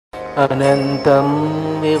अनन्तं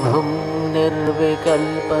विभुं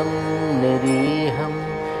निर्विकल्पं निरीहं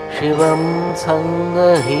शिवं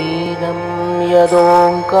सङ्गहीनं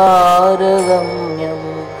यदोङ्कारगम्यं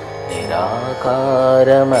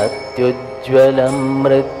निराकारमत्युज्ज्वलं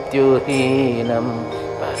मृत्युहीनं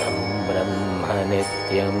परं ब्रह्म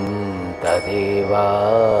नित्यं तदेवाहमस्मि।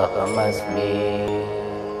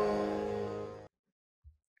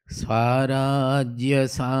 स्वाराज्य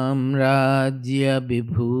साम्राज्य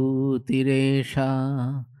विभूतिरेषा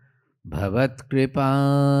भवत्कृपा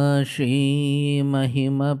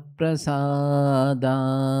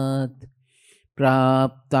श्रीमहिमप्रसादात्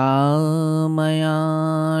प्राप्ता मया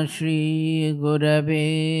श्रीगुरवे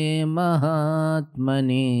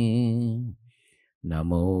महात्मने।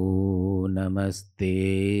 नमो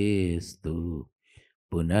नमस्तेस्तु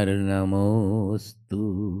पुनर्नमोस्तु।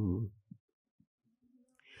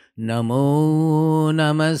 नमो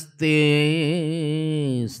नमस्तेस्तु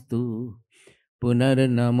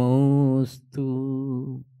पुनर्नमोस्तु।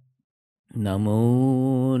 नमो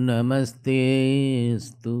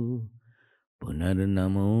नमस्तेस्तु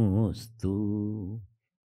पुनर्नमोस्तु।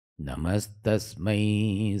 नमस्तस्मै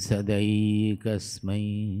सदैकस्मै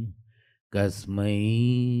कस्मै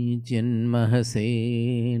चिन्महसे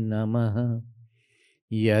नमः।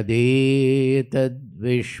 यदेतद्विश्वरूपेण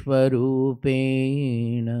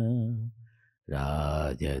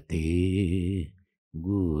राजते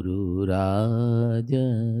गुरुराजते।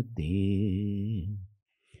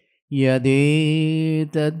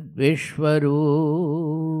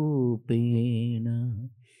 यदेतद्विश्वरूपेण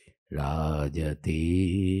राजते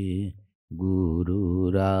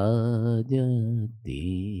गुरुराजते।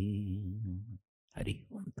 हरि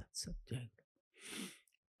ओम तत्सत्।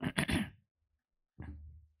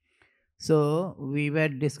 So, we were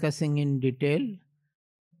discussing in detail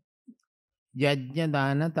Yajna,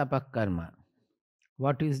 Dana, Tapas, Karma.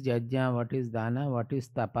 What is Yajna, what is Dana, what is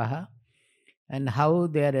Tapaha, and how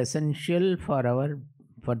they are essential for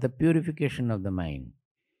the purification of the mind.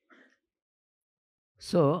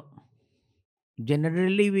 So,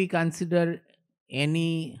 generally we consider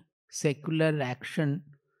any secular action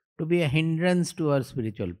to be a hindrance to our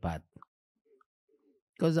spiritual path.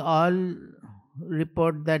 Because all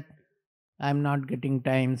report that I am not getting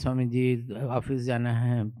time, Swami ji, office जाना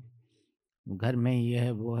है, घर में ये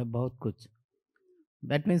है वो है बहुत कुछ.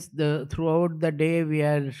 That means throughout the day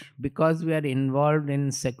because we are involved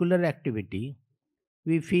in secular activity,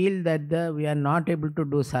 we feel that we are not able to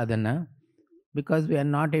do sadhana because we are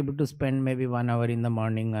not able to spend maybe 1 hour in the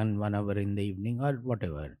morning and 1 hour in the evening or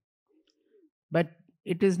whatever. But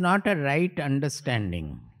it is not a right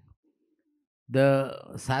understanding. The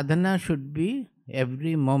sadhana should be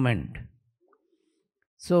every moment.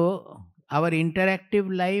 So, our interactive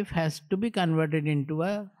life has to be converted into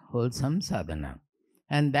a wholesome sadhana.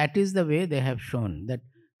 And that is the way they have shown, that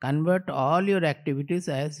convert all your activities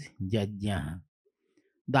as yajna.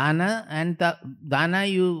 Dana and dana,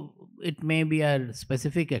 it may be a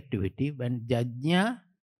specific activity, but yajna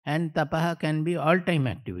and tapaha can be all-time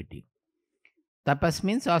activity. Tapas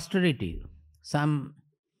means austerity, some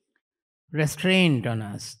restraint on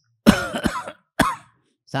us,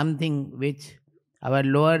 something which our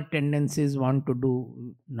lower tendencies want to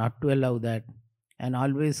do, not to allow that, and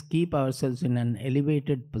always keep ourselves in an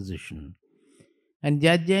elevated position. And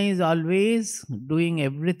Yajna is always doing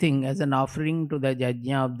everything as an offering to the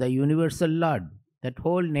Yajna of the universal Lord. That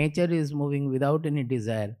whole nature is moving without any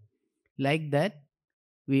desire. Like that,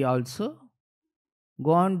 we also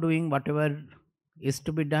go on doing whatever is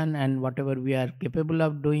to be done and whatever we are capable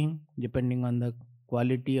of doing, depending on the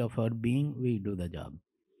quality of our being, we do the job.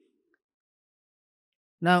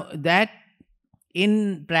 Now that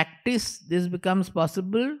in practice, this becomes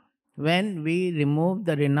possible when we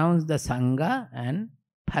renounce the sangha and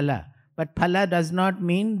phala. But phala does not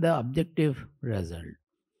mean the objective result.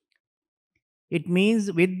 It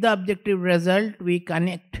means with the objective result, we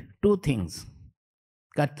connect two things,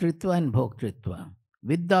 kartritva and bhoktritva.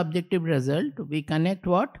 With the objective result, we connect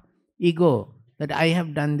what? Ego. That I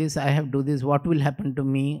have done this, I have do this, what will happen to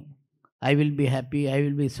me? I will be happy, I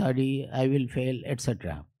will be sorry, I will fail,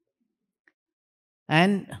 etc.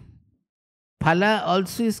 And phala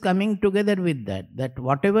also is coming together with that. That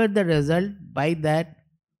whatever the result, by that,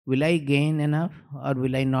 will I gain enough or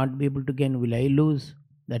will I not be able to gain? Will I lose?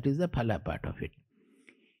 That is the phala part of it.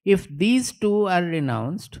 If these two are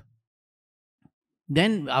renounced,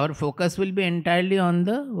 then our focus will be entirely on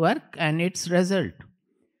the work and its result.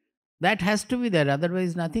 That has to be there,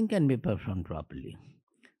 otherwise nothing can be performed properly.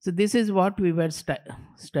 So this is what we were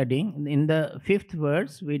studying. In the 5th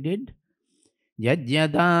verse we did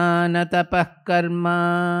Yajna Dana Tapas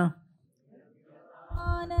Karma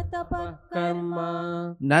tapah karma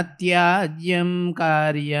natyajyam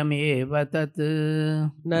karyameva tat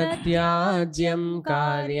natyajyam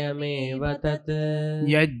karyameva tat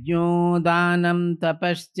yajno danam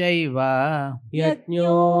tapaschaiva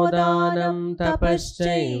yajno danam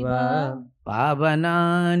tapaschaiva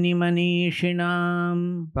pavanani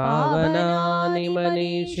manishinam pavanani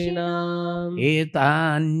manishinam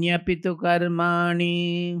etanyapitu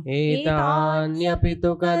karmani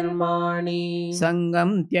etanyapitu karmani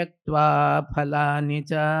sangam tyaktva phalani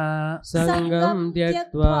cha sangam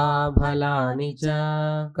tyaktva phalani cha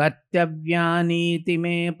kartavyani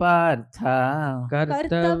me partha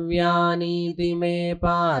kartavyani me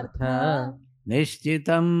partha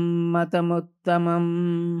nishchitam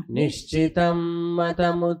matamuttamam. nishchitam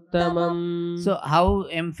matamuttamam. So how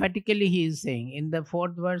emphatically he is saying in the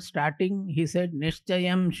fourth verse starting, he said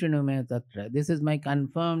nishchayam shrinume tatra. This is my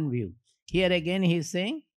confirmed view. Here again he is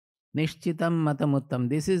saying nishchitam matamuttam.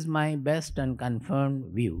 This is my best and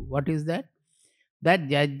confirmed view. What is that? That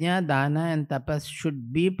yajna, dana and tapas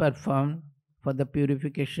should be performed for the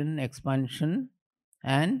purification, expansion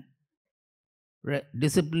and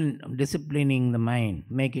disciplining the mind,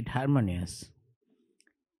 make it harmonious.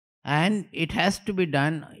 And it has to be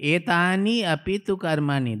done etani api tu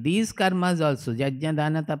karmani. These karmas also, yajna,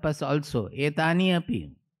 dana, tapas also, etani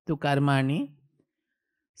api tu karmani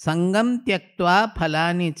sangam tyaktva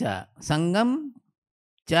phalani cha. Sangam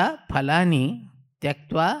cha phalani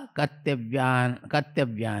tyaktva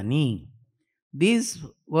kartavyani. These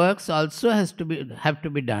works also have to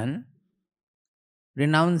be done,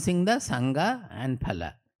 renouncing the sangha and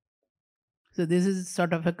phala. So this is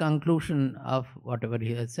sort of a conclusion of whatever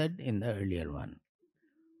he has said in the earlier one.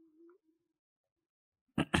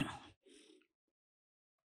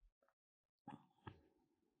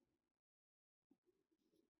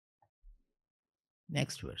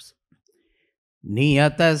 Next verse.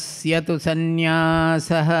 Niyatasya tu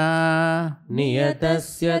sannyasah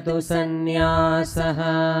niyatasya tu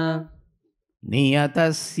sannyasah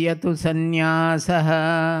niyatasya tu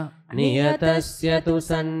sannyasah niyatasya tu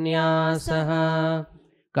sannyasah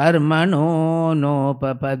karmano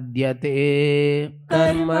nopapadyate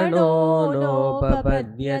karmano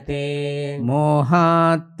nopapadyate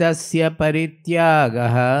mohattasya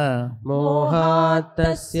parityagah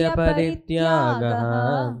mohattasya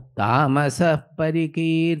parityagah tamasah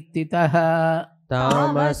parikirtitah.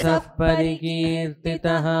 tamasah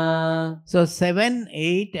parikirtitah. So 7,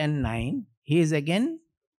 8 and 9 he is again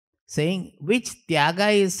saying which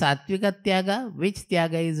tyaga is sattvika tyaga, which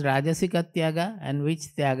tyaga is rajasika tyaga and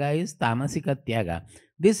which tyaga is tamasika tyaga.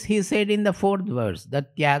 This he said in the fourth verse,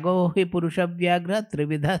 that tyago hi purusha vyagra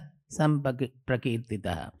trividha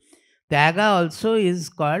samprakirtitah. Tyaga also is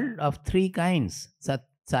called of three kinds,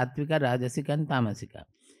 sattvika, rajasika and tamasika.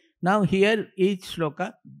 Now here each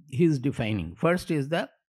shloka he is defining. First is the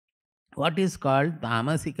what is called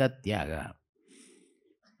tamasika tyaga.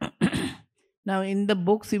 Now in the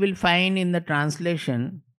books you will find in the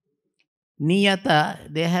translation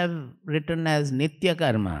niyata they have written as nitya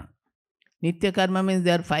karma. Nitya karma means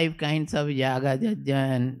there are 5 kinds of yaga, jajja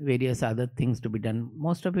and various other things to be done.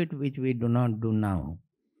 Most of it which we do not do now.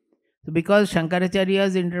 So because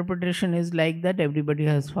Shankaracharya's interpretation is like that, everybody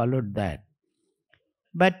has followed that.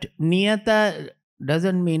 But niyata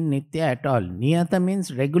doesn't mean nitya at all. Niyata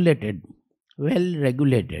means regulated, well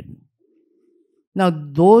regulated. Now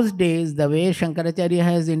those days, the way Shankaracharya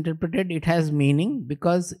has interpreted, it has meaning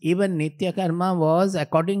because even nitya karma was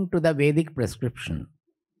according to the Vedic prescription.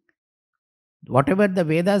 Whatever the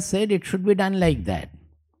Vedas said, it should be done like that.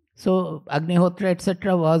 So Agnihotra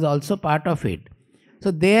etc. was also part of it.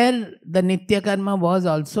 So there the nitya karma was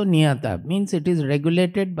also niyata, means it is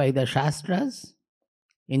regulated by the Shastras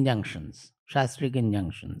injunctions, Shastric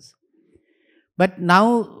injunctions. But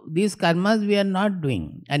now these karmas we are not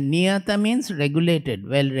doing. And niyata means regulated,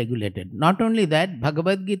 well regulated. Not only that,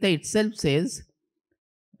 Bhagavad Gita itself says,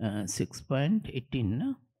 6.18,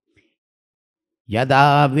 no?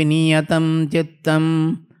 Yada viniyatam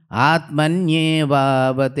chittam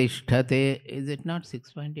atmanyeva vatisthate. Is it not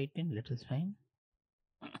 6.18? Let us find.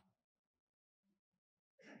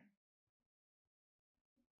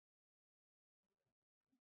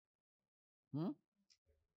 Hmm?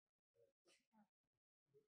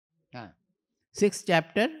 6th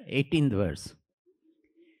chapter, 18th verse.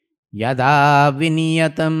 Yada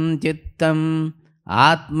viniyatam chittam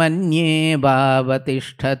atmanyeva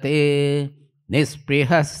vatisthate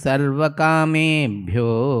nispriha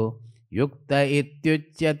sarvakamebhyo yukta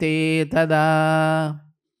ityuchyate tada.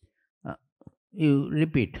 You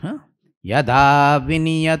repeat, huh? Yada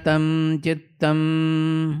viniyatam chittam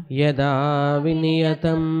chittam yada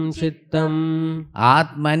viniyatam chittam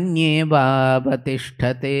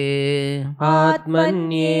atmanyevavatisthate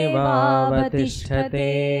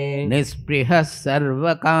atmanyevavatisthate nisprihah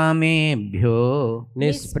sarvakamebhyo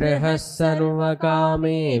nisprihas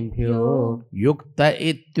sarvakamebhyo yukta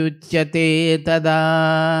ityuchyate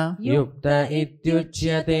tada. yukta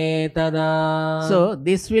ityuchyate tada. So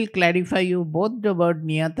this will clarify you both the word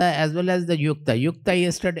niyata as well as the yukta. Yukta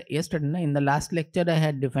yesterday in the last lecture I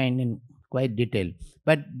had defined in quite detail.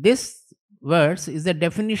 But this verse is the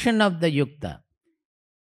definition of the yukta.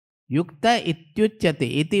 Yukta ityuchyate,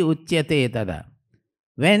 iti uchyate tada.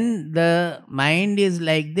 When the mind is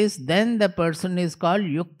like this, then the person is called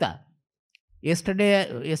yukta.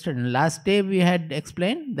 Last day we had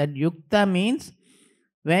explained that yukta means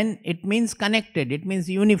when it means connected, it means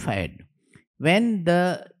unified. When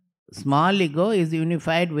the small ego is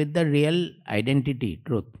unified with the real identity,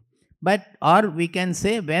 truth. But, or we can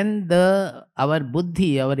say when our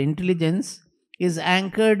buddhi, our intelligence is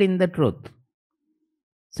anchored in the truth,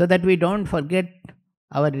 so that we don't forget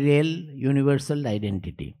our real universal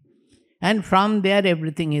identity. And from there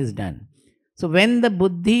everything is done. So when the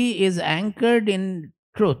buddhi is anchored in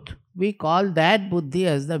truth, we call that buddhi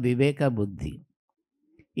as the viveka buddhi.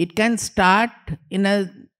 It can start in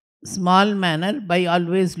a small manner by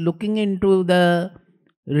always looking into the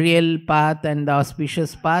real path and the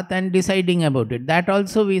auspicious path and deciding about it. That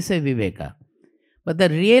also we say viveka. But the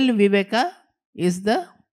real viveka is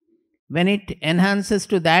when it enhances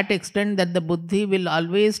to that extent that the buddhi will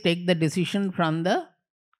always take the decision from the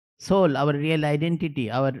soul, our real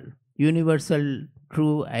identity, our universal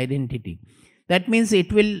true identity. That means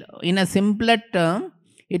it will, in a simpler term,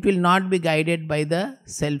 it will not be guided by the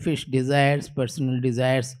selfish desires, personal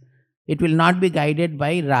desires. It will not be guided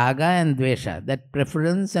by raga and dvesha, that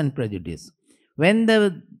preference and prejudice. When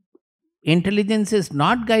the intelligence is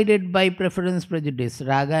not guided by preference, prejudice,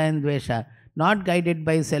 raga and dvesha, not guided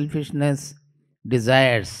by selfishness,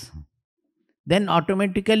 desires, then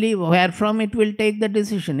automatically wherefrom it will take the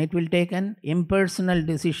decision. It will take an impersonal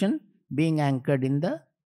decision being anchored in the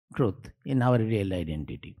truth, in our real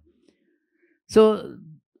identity. So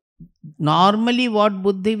normally what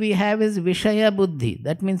buddhi we have is Vishaya buddhi.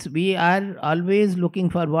 That means we are always looking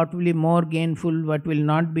for what will be more gainful, what will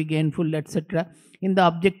not be gainful, etc. In the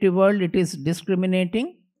objective world, it is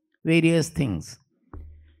discriminating various things.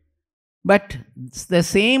 But the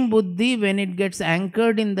same buddhi, when it gets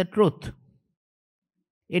anchored in the truth,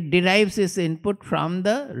 it derives its input from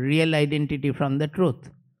the real identity, from the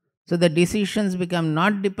truth. So the decisions become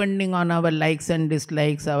not depending on our likes and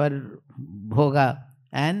dislikes, our bhoga,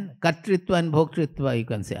 and kartritva and bhoktritva, you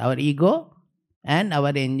can say, our ego and our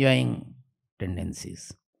enjoying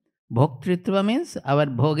tendencies. Bhoktritva means our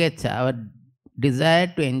bhogecha, our desire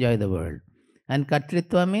to enjoy the world. And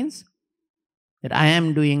kartritva means that I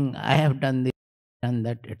have done this, done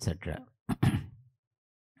that, etc.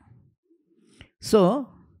 So,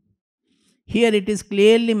 here it is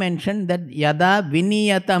clearly mentioned that yada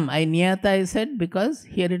viniyatam, niyata I said because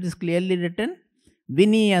here it is clearly written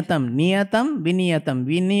viniyatam, niyatam, viniyatam.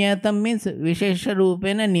 Viniyatam means vishesha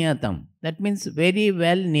rupena niyatam. That means very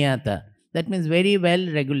well niyata. That means very well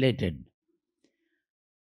regulated.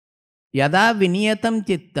 Yada viniyatam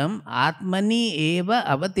chittam atmani eva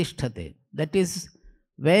avatisthate. That is,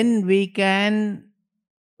 when we can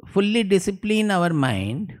fully discipline our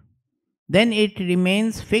mind, then it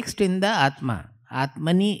remains fixed in the Atma.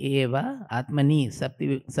 Atmani eva, Atmani,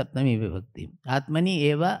 Saptami Vibhakti. Atmani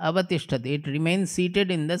eva avatisthate. It remains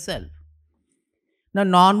seated in the self. Now,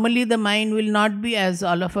 normally the mind will not be, as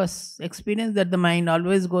all of us experience, that the mind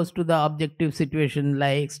always goes to the objective situation,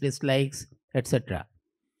 likes, dislikes, etc.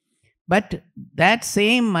 But that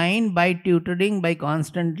same mind, by tutoring, by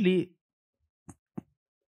constantly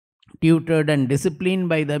tutored and disciplined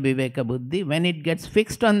by the Viveka Buddhi, when it gets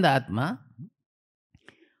fixed on the Atma,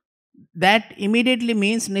 that immediately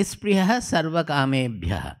means nispriha sarva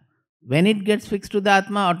kamebhya. When it gets fixed to the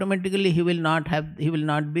Atma, automatically he will not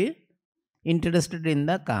be interested in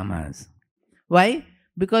the kamas. Why?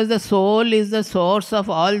 Because the soul is the source of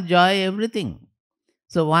all joy, everything.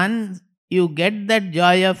 So once you get that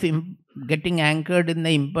joy of getting anchored in the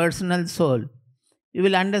impersonal soul, you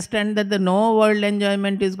will understand that the no world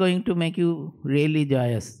enjoyment is going to make you really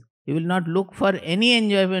joyous. You will not look for any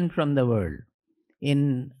enjoyment from the world.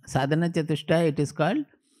 In Sadhana Chatushta, it is called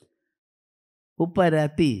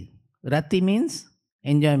Uparati. Rati means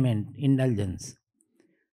enjoyment, indulgence.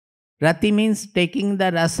 Rati means taking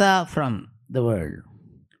the rasa from the world.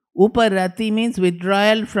 Uparati means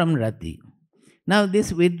withdrawal from rati. Now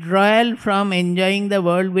this withdrawal from enjoying the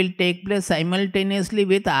world will take place simultaneously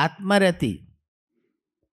with Atmarati.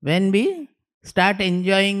 when we start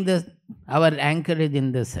enjoying our anchorage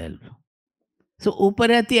in the self. So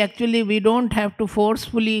uparati, actually we don't have to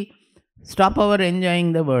forcefully stop our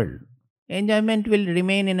enjoying the world. Enjoyment will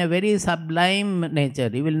remain in a very sublime nature.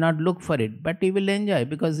 You will not look for it, but you will enjoy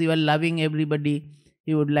because you are loving everybody.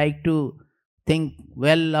 You would like to think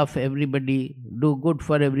well of everybody, do good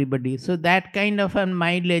for everybody. So that kind of a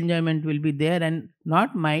mild enjoyment will be there, and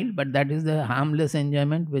not mild, but that is the harmless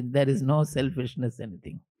enjoyment which there is no selfishness,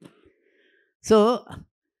 anything. So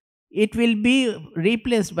it will be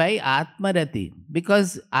replaced by Atmarati,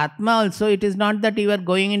 because Atma also, it is not that you are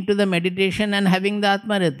going into the meditation and having the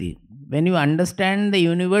Atmarati. When you understand the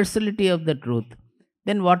universality of the truth,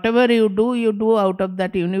 then whatever you do out of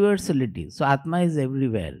that universality. So Atma is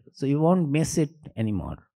everywhere. So you won't miss it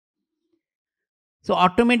anymore. So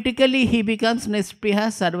automatically he becomes nispriha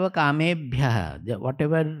sarva kamebhya.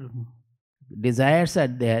 Whatever desires are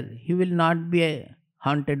there, he will not be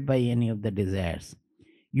haunted by any of the desires.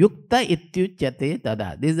 Yukta ityuchyate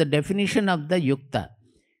tada. This is the definition of the yukta.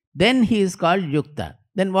 Then he is called yukta.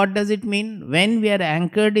 Then what does it mean? When we are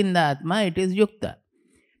anchored in the Atma, it is yukta.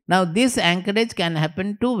 Now this anchorage can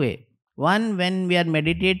happen two ways. One, when we are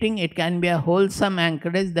meditating, it can be a wholesome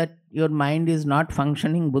anchorage that your mind is not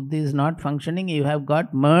functioning, buddhi is not functioning, you have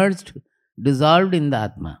got merged, dissolved in the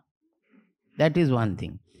Atma. That is one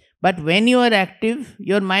thing. But when you are active,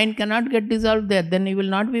 your mind cannot get dissolved there, then you will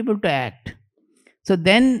not be able to act. So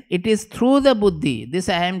then it is through the buddhi. This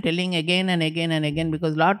I am telling again and again and again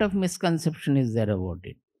because lot of misconception is there about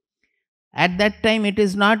it. At that time it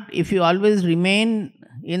is not, if you always remain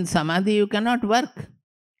in samadhi, you cannot work.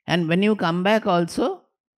 And when you come back also,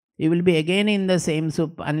 you will be again in the same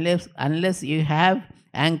soup unless you have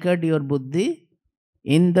anchored your buddhi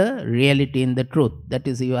in the reality, in the truth. That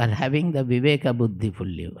is, you are having the viveka buddhi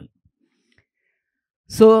fully.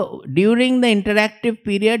 So during the interactive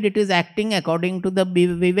period, it is acting according to the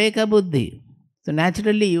viveka buddhi. So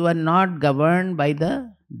naturally, you are not governed by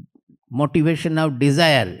the motivation of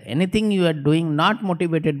desire. Anything you are doing not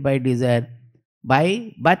motivated by desire,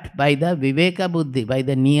 but by the viveka buddhi, by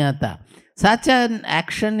the niyata. Such an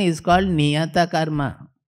action is called niyata karma.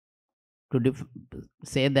 To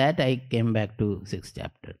say that, I came back to 6th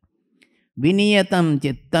chapter. Viniyatam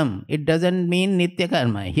chittam, it doesn't mean nitya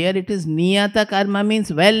karma. Here it is niyata karma,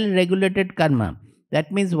 means well regulated karma.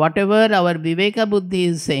 That means whatever our viveka buddhi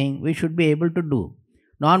is saying, we should be able to do.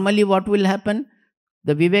 Normally what will happen?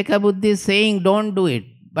 The viveka buddhi is saying don't do it,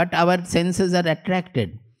 but our senses are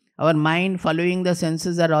attracted. Our mind following the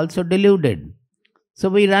senses are also deluded. So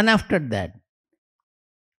we run after that.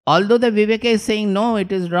 Although the viveka is saying no,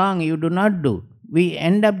 it is wrong, you do not do. We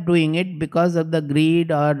end up doing it because of the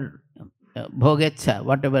greed or bhogecha,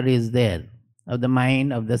 whatever is there, of the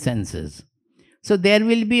mind, of the senses. So there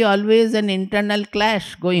will be always an internal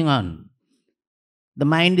clash going on. The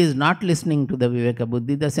mind is not listening to the viveka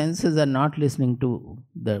buddhi, the senses are not listening to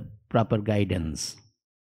the proper guidance.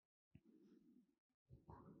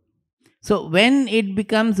 So when it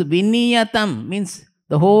becomes viniyatam, means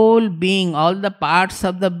the whole being, all the parts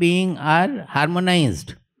of the being are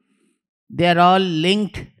harmonized. They are all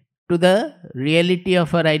linked to the reality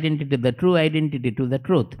of our identity, the true identity, to the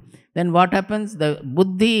truth. Then what happens? The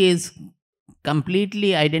buddhi is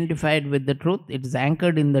completely identified with the truth. It is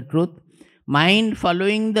anchored in the truth. Mind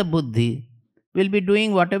following the buddhi will be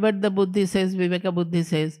doing whatever the buddhi says, viveka buddhi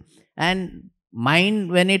says. And mind,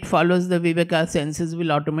 when it follows the viveka, senses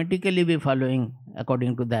will automatically be following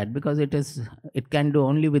according to that, because it can do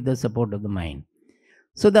only with the support of the mind.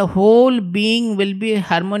 So the whole being will be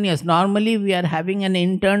harmonious. Normally we are having an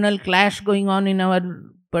internal clash going on in our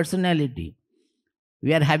personality.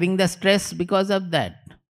 We are having the stress because of that.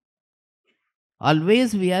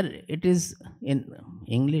 Always it is, in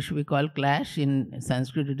English we call clash, in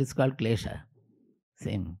Sanskrit it is called klesha.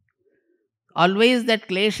 Same. Always that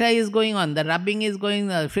klesha is going on, the rubbing is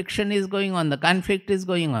going on, the friction is going on, the conflict is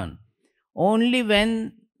going on. Only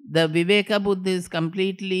when the viveka buddhi is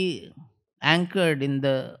completely anchored in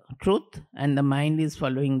the truth and the mind is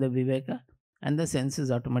following the viveka and the senses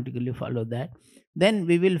automatically follow that, then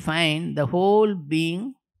we will find the whole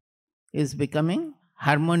being is becoming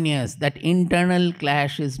harmonious. That internal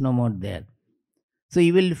clash is no more there. So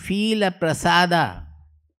you will feel a prasada.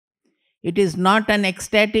 It is not an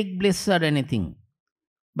ecstatic bliss or anything,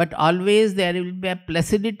 but always there will be a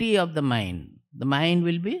placidity of the mind. The mind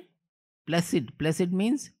will be placid. Placid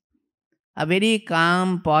means a very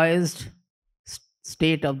calm, poised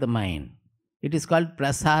state of the mind. It is called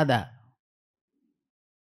prasada.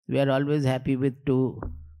 We are always happy with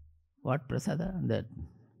what prasada? That,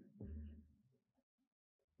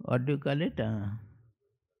 what do you call it?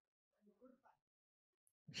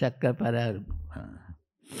 Shakkapara.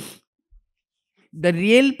 The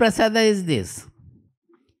real prasada is this.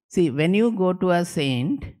 See, when you go to a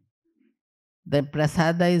saint, the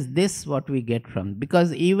prasada is this what we get from.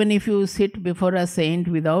 Because even if you sit before a saint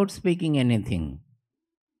without speaking anything,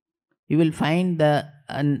 you will find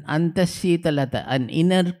an antashitalata, an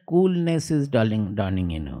inner coolness is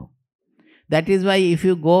dawning in you. That is why if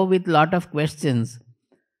you go with lot of questions,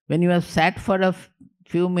 when you have sat for a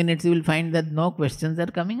few minutes, you will find that no questions are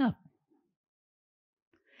coming up.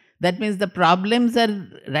 That means the problems are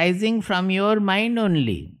rising from your mind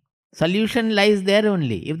only. Solution lies there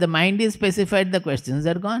only. If the mind is specified, the questions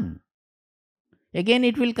are gone. Again,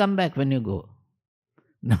 it will come back when you go.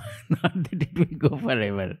 Not that it will go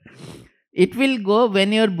forever. It will go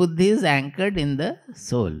when your buddhi is anchored in the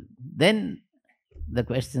soul. Then the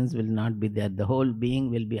questions will not be there. The whole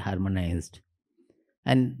being will be harmonized.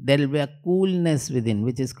 And there will be a coolness within,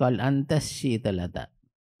 which is called antashitalata.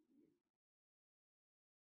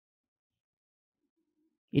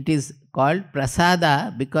 It is called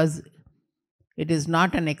prasada because it is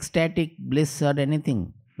not an ecstatic bliss or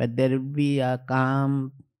anything, but there will be a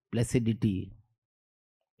calm placidity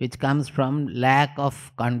which comes from lack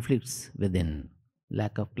of conflicts within,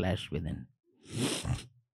 lack of clash within.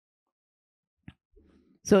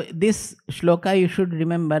 So this shloka you should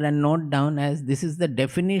remember and note down as this is the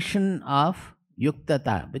definition of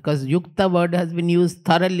yuktata, because yukta word has been used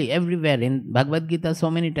thoroughly everywhere in Bhagavad Gita so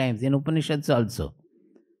many times, in Upanishads also,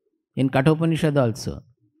 in Kathopanishad also.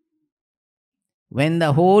 When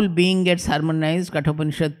the whole being gets harmonized,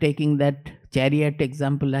 Kathopanishad, taking that chariot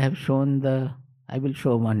example I have shown, I will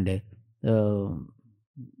show one day,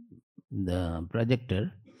 the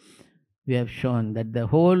projector, we have shown that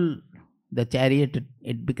the chariot,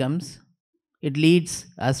 it leads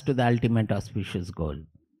us to the ultimate auspicious goal.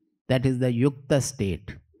 That is the yukta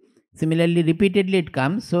state. Similarly, repeatedly it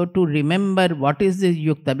comes. So to remember what is this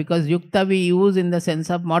yukta, because yukta we use in the sense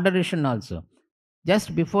of moderation also.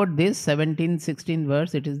 Just before this, 17th, 16th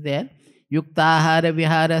verse, it is there. Yukta ahara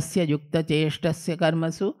viharasya yukta cheshtasya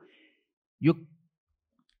karmasu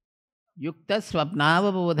yukta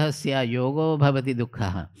swapnava bodhasya yogo bhavati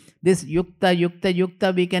dukkha. This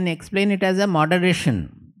yukta, we can explain it as a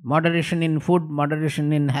moderation. Moderation in food,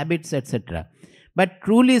 moderation in habits, etc. But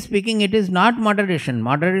truly speaking, it is not moderation.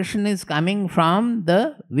 Moderation is coming from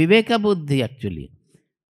the viveka buddhi actually.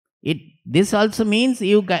 This also means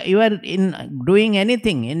you are in doing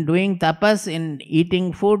anything, in doing tapas, in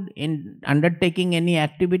eating food, in undertaking any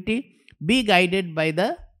activity, be guided by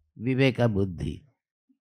the viveka buddhi.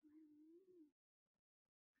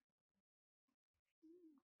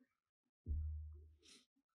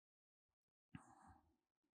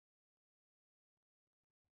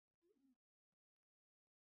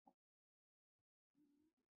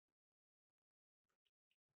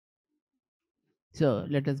 So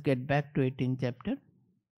let us get back to 18th chapter.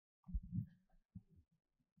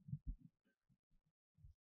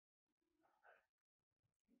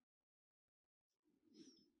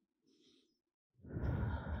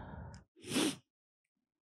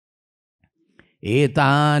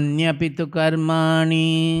 एतान्यपि तु कर्माणि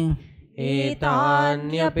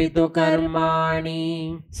एतान्यपि तु कर्माणि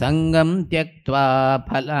संगं त्यक्त्वा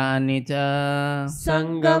फलानि च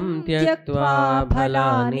संगं त्यक्त्वा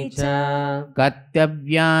फलानि च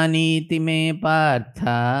कर्तव्यानीति मे पार्थ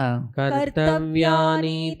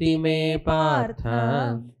कर्तव्यानीति मे पार्थ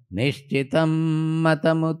निश्चितं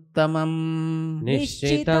मतमुत्तमम्.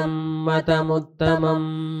 निश्चितं मतमुत्तमम्.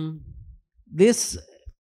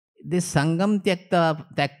 This sangam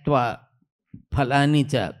tyaktva phalani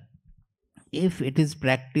cha, if it is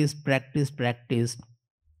practiced,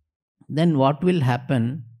 then what will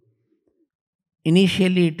happen?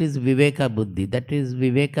 Initially it is viveka buddhi, that is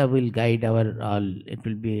viveka will guide our all, it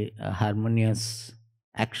will be a harmonious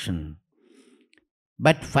action.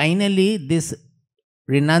 But finally this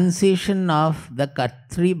renunciation of the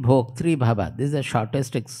kartri bhoktri bhava, this is the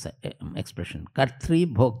shortest expression, kartri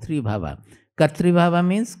bhoktri bhava. Kartri bhava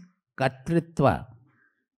means kartritva,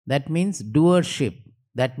 that means doership,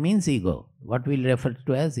 that means ego, what we will refer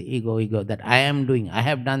to as ego, that I am doing, I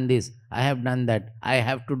have done this, I have done that, I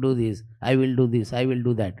have to do this, I will do this, I will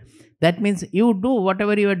do that. That means you do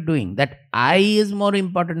whatever you are doing, that I is more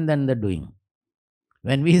important than the doing.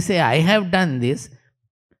 When we say I have done this,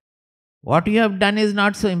 what you have done is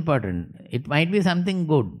not so important. It might be something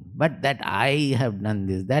good, but that I have done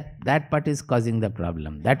this, that part is causing the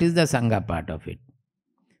problem. That is the sangha part of it.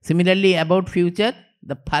 Similarly, about future,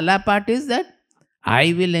 the phala part is that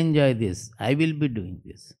I will enjoy this, I will be doing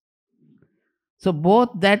this. So both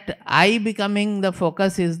that I becoming the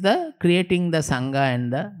focus is the creating the sangha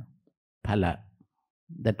and the phala.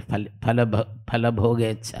 that phala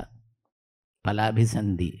bhogecha,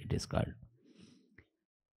 phalabhisandhi it is called.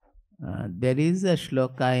 There is a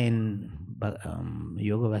shloka in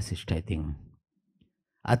Yoga Vasishta, I think.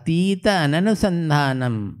 Atita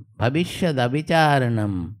ananusandhanam bhavishyad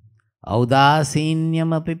avicharanam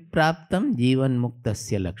audasinyam api praptam jivan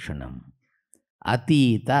muktasya lakshanam.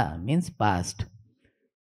 Atita means past.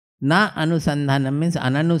 Na anusandhanam means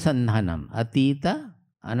ananusandhanam. Atita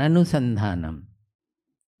ananusandhanam.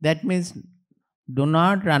 That means do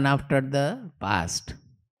not run after the past.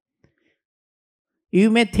 You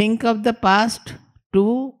may think of the past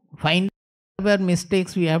to find whatever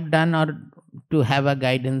mistakes we have done or to have a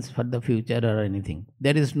guidance for the future or anything.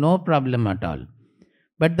 There is no problem at all.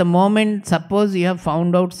 But the moment, suppose you have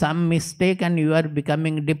found out some mistake and you are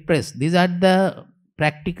becoming depressed, these are the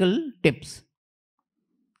practical tips.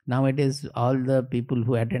 Nowadays, all the people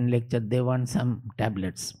who attend lecture, they want some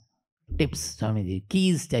tablets. Tips, Swamiji,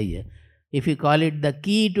 keys chahiye. If you call it the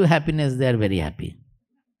key to happiness, they are very happy.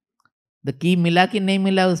 The key mila ki nahi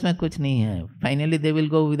mila, usme kuch nahi hai. Finally, they will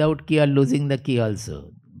go without key or losing the key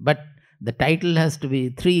also. But the title has to be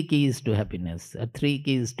 3 keys to happiness, or 3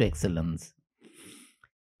 keys to excellence.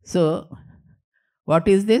 So, what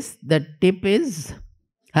is this? The tip is,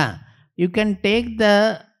 you can take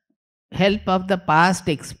the help of the past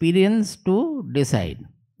experience to decide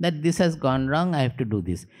that this has gone wrong, I have to do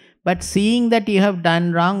this. But seeing that you have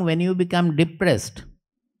done wrong, when you become depressed,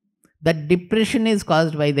 that depression is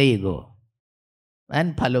caused by the ego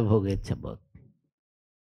and phala bhogecha both.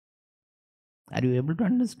 Are you able to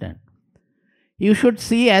understand? You should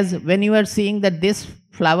see as when you are seeing that this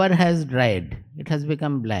flower has dried, it has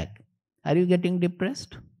become black. Are you getting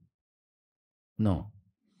depressed? No.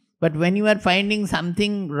 But when you are finding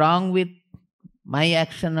something wrong with my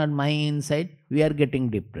action or my insight, we are getting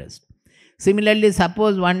depressed. Similarly,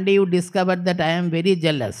 suppose one day you discover that I am very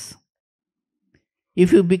jealous.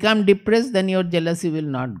 If you become depressed, then your jealousy will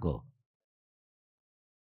not go.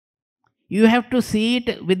 You have to see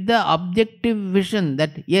it with the objective vision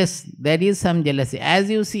that yes, there is some jealousy. As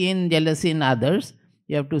you see in jealousy in others,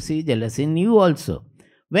 you have to see jealousy in you also.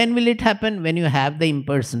 When will it happen? When you have the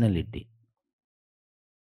impersonality.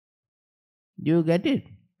 Do you get it?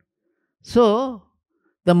 So,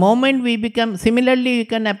 the moment we become, similarly you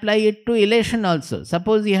can apply it to elation also.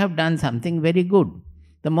 Suppose you have done something very good.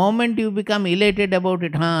 The moment you become elated about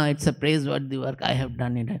it, it's a praiseworthy work, I have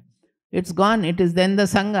done it. It's gone, it is then the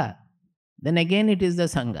Sangha. Then again it is the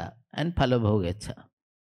Sangha and phala bhogecha.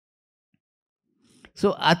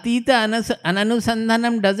 So atita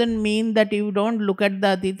ananusandhanam doesn't mean that you don't look at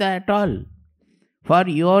the atita at all. For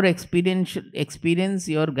your experience,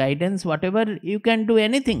 your guidance, whatever, you can do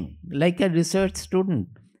anything. Like a research student.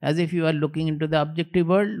 As if you are looking into the objective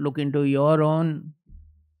world, look into your own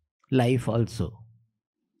life also.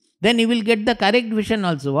 Then you will get the correct vision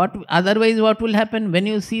also. Otherwise, what will happen? When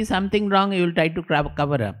you see something wrong, you will try to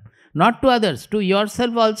cover up. Not to others. To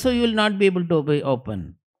yourself also, you will not be able to be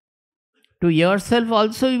open. To yourself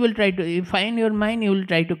also, you will try to, you find your mind, you will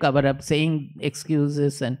try to cover up, saying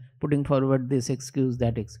excuses and putting forward this excuse,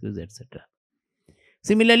 that excuse, etc.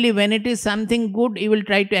 Similarly, when it is something good, you will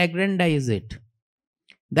try to aggrandize it.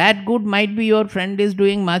 That good might be your friend is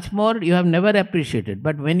doing much more, you have never appreciated.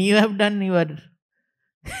 But when you have done, you are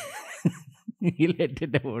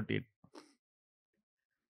elated about it.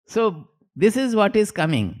 So, this is what is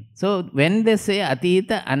coming. So, when they say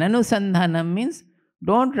atita ananusandhanam means,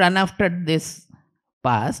 don't run after this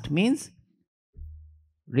past, means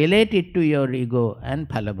relate it to your ego and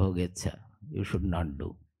phala bhogecha. You should not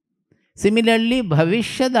do. Similarly,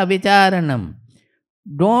 bhavishyad avicharanam.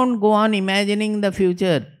 Don't go on imagining the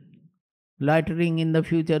future, loitering in the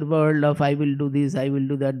future world of I will do this, I will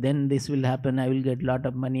do that, then this will happen, I will get lot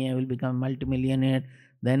of money, I will become multimillionaire,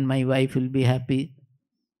 then my wife will be happy.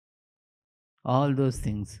 All those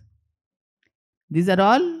things. These are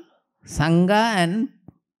all Sangha and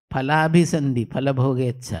Phalabhisandhi,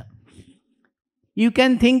 Phalabhogecha. You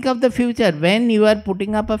can think of the future. When you are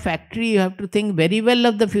putting up a factory, you have to think very well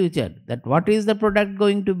of the future. That what is the product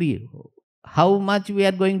going to be? How much we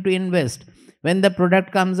are going to invest? When the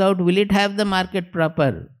product comes out, will it have the market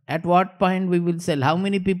proper? At what point we will sell? How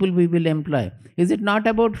many people we will employ? Is it not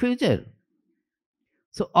about future?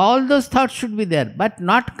 So all those thoughts should be there, but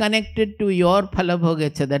not connected to your phala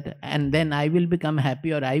bhogecha, that and then I will become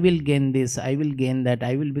happy, or I will gain this, I will gain that,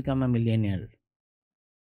 I will become a millionaire.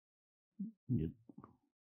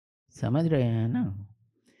 समझ रहे हैं ना?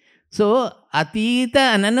 So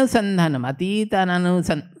atita ananusandhanam, atita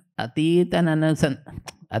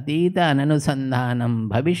ananusandhanam,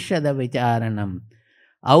 bhavishyada vicharanam,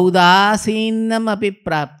 audasinnam api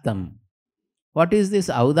praptam. What is this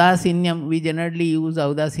audasinyam? We generally use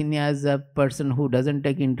audasinya as a person who doesn't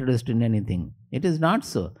take interest in anything. It is not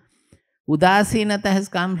so. Udasinata has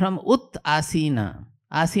come from ut asina.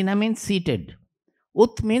 Asina means seated.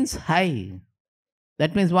 Ut means high.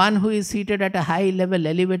 That means one who is seated at a high level,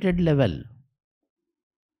 elevated level.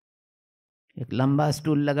 एक लंबा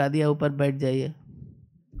stool लगा दिया, ऊपर बैठ जाइए,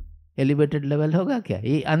 elevated level होगा क्या?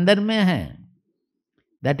 ये अंदर में है.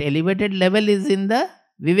 That elevated level is in the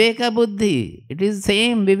viveka buddhi. It is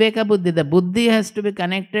same viveka buddhi. The buddhi has to be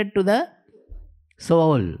connected to the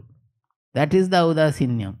soul. That is the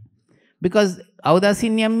audasinyam. Because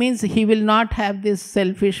audasinyam means he will not have this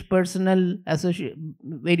selfish personal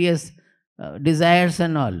various desires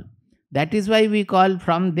and all. That is why we call,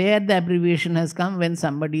 from there the abbreviation has come. When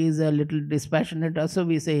somebody is a little dispassionate also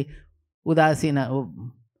we say udasina,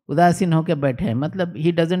 udasin hoke baithe hai. Matlab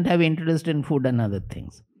he doesn't have interest in food and other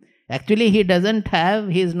things. Actually he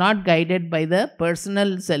is not guided by the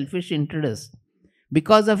personal selfish interest.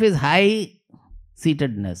 Because of his high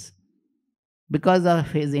seatedness, because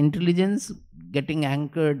of his intelligence getting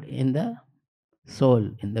anchored in the soul,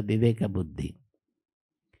 in the viveka buddhi.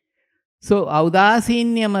 So,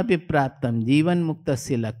 audasinyam api praptam jivan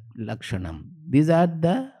muktasya lakshanam. These are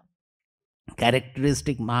the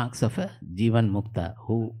characteristic marks of a jivan mukta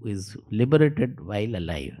who is liberated while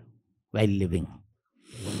alive, while living.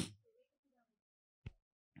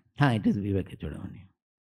 It is Viveka Chodamani.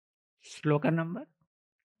 Shloka number?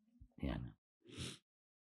 Yeah.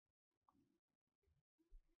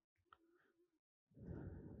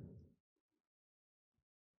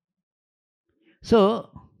 So,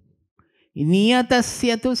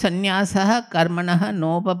 niyatasya tu sannyasah karmanah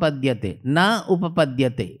nopapadyate. Na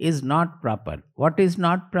upapadyate is not proper. What is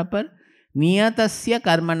not proper? Niyatasya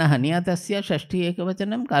karmanah. Niyatasya shashti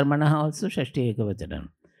ekavachanam. Karmanah also shashti ekavachanam.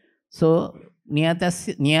 So,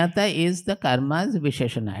 niyata is the karma's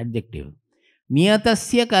visheshana, adjective.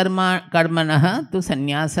 Niyatasya karmanah tu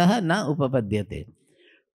sannyasah na upapadyate.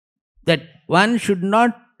 That one should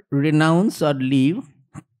not renounce or leave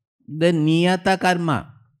the niyata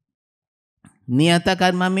karma. Niyata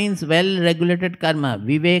karma means well-regulated karma,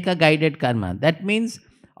 viveka guided karma. That means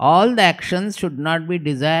all the actions should not be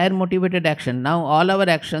desire-motivated action. Now all our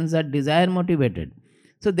actions are desire-motivated.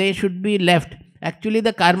 So they should be left. Actually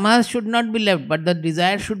the karmas should not be left, but the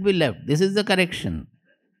desire should be left. This is the correction.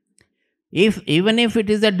 Even if it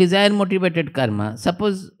is a desire-motivated karma,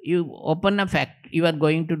 suppose you open a factory, you are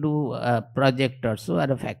going to do a project or so, or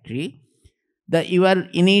a factory. You are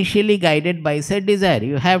initially guided by said desire.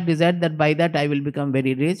 You have desired that by that I will become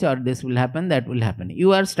very rich, or this will happen, that will happen.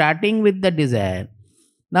 You are starting with the desire.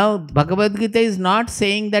 Now, Bhagavad Gita is not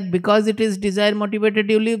saying that because it is desire motivated,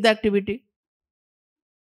 you leave the activity.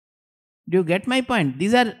 Do you get my point?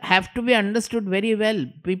 These have to be understood very well.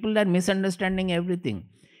 People are misunderstanding everything.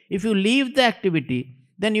 If you leave the activity,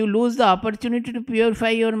 then you lose the opportunity to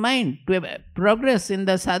purify your mind, to progress in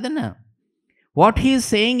the sadhana. What he is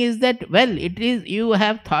saying is that, well, it is, you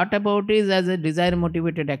have thought about it as a desire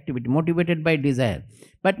motivated activity, motivated by desire.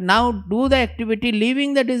 But now do the activity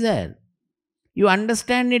leaving the desire. You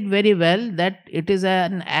understand it very well that it is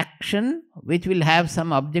an action which will have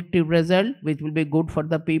some objective result, which will be good for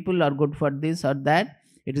the people or good for this or that.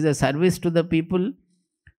 It is a service to the people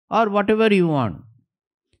or whatever you want.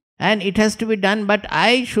 And it has to be done, but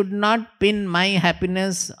I should not pin my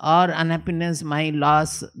happiness or unhappiness, my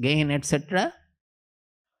loss, gain, etc.,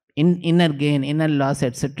 inner gain, inner loss,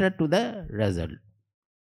 etc., to the result.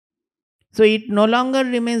 So it no longer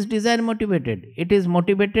remains desire motivated. It is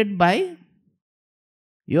motivated by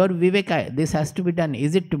your viveka. This has to be done.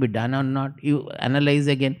 Is it to be done or not? You analyze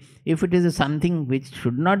again. If it is something which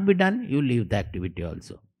should not be done, you leave the activity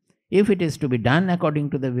also. If it is to be done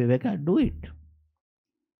according to the viveka, do it.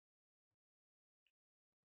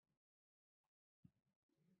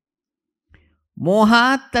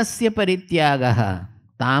 Mohat tasya parityagaha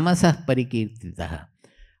tamasah parikirtitah.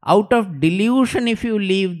 Out of delusion, if you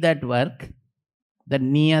leave that work, the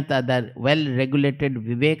niyata, the well-regulated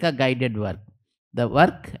viveka guided work, the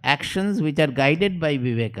work, actions which are guided by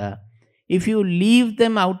viveka, if you leave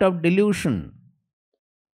them out of delusion,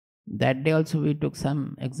 that day also we took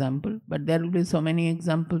some example, but there will be so many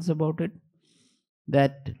examples about it,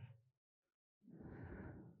 that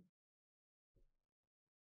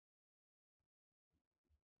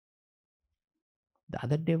the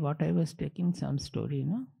other day what I was taking some story,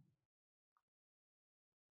 no?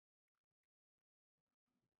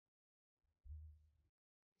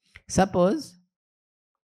 Suppose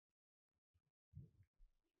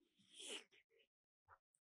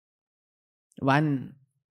one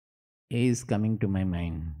is coming to my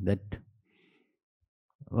mind, that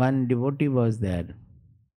one devotee was there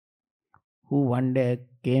who one day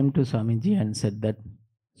came to Swamiji and said that,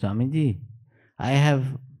 Swamiji, I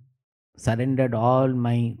have surrendered all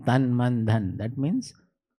my tan, man, dhan. That means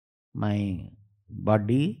my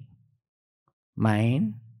body,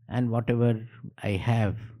 mind, and whatever I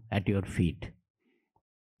have at your feet.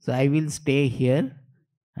 So I will stay here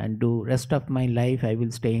and do rest of my life. I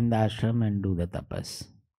will stay in the ashram and do the tapas.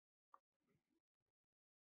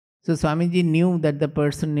 So Swamiji knew that the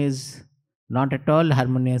person is not at all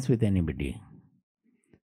harmonious with anybody.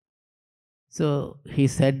 So he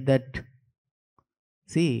said that,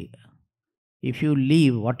 see, if you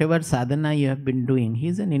leave whatever sadhana you have been doing, he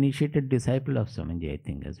is an initiated disciple of Swamiji, I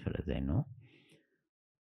think, as far as I know.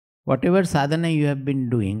 Whatever sadhana you have been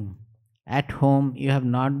doing, at home you have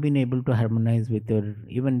not been able to harmonize with your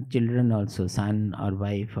even children also, son or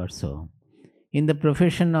wife or so. In the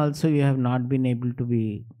profession also you have not been able to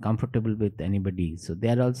be comfortable with anybody. So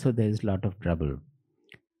there also there is a lot of trouble.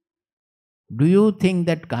 Do you think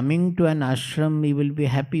that coming to an ashram you will be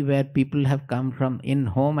happy where people have come from? In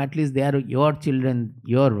home at least they are your children,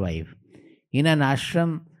 your wife. In an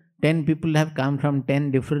ashram 10 people have come from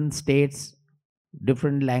 10 different states,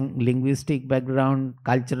 different linguistic background,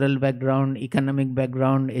 cultural background, economic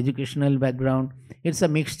background, educational background. It's a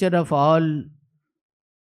mixture of all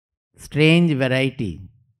strange variety.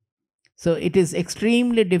 So it is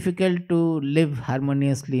extremely difficult to live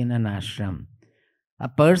harmoniously in an ashram. A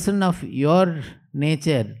person of your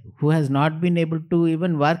nature who has not been able to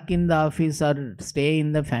even work in the office or stay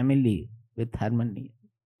in the family with harmony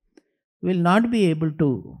will not be able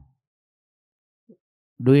to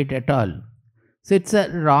do it at all. So it's a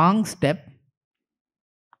wrong step.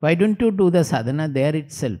 Why don't you do the sadhana there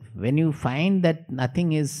itself? When you find that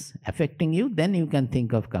nothing is affecting you, then you can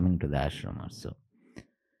think of coming to the ashram also.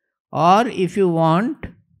 Or if you want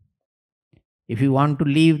to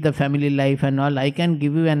leave the family life and all, I can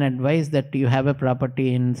give you an advice that you have a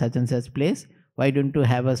property in such and such place. Why don't you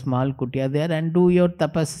have a small kutia there and do your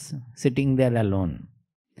tapas sitting there alone?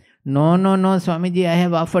 No, Swamiji, I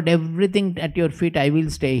have offered everything at your feet. I will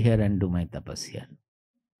stay here and do my tapas here.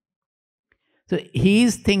 So he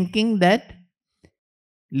is thinking that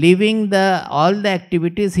leaving all the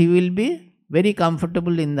activities, he will be very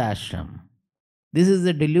comfortable in the ashram. This is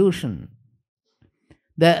the delusion.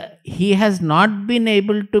 He has not been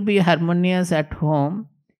able to be harmonious at home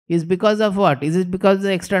is because of what? Is it because of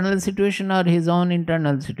the external situation or his own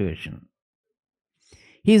internal situation?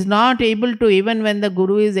 He is not able to, even when the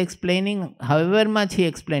Guru is explaining, however much he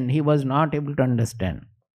explained, he was not able to understand.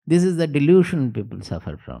 This is the delusion people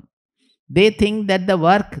suffer from. They think that the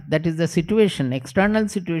work, that is the situation, external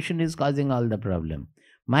situation is causing all the problem.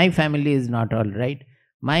 My family is not all right.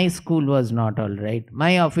 My school was not all right.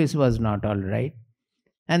 My office was not all right.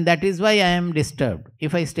 And that is why I am disturbed.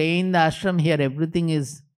 If I stay in the ashram here, everything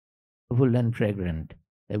is full and fragrant.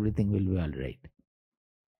 Everything will be all right.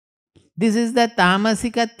 This is the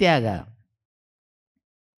tamasika tyaga.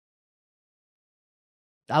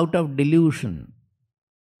 Out of delusion.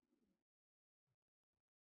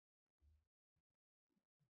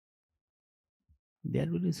 There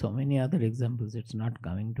will be so many other examples, it's not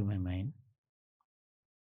coming to my mind.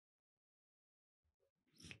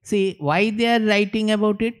 See, why they are writing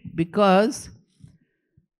about it? Because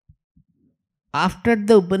after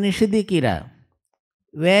the Upanishadic era,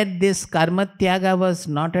 where this karma tyaga was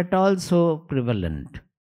not at all so prevalent,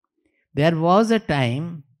 there was a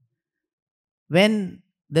time when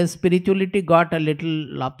the spirituality got a little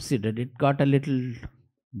lopsided, it got a little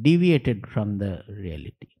deviated from the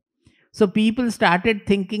reality. So people started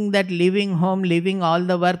thinking that leaving home, leaving all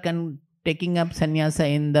the work and taking up sannyasa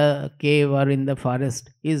in the cave or in the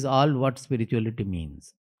forest is all what spirituality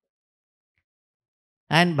means.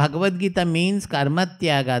 And Bhagavad Gita means karma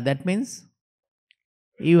tyaga. That means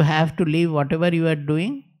you have to leave whatever you are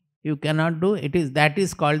doing, you cannot do. That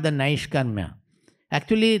is called the naishkarmya.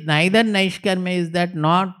 Actually, neither naishkarmya is that,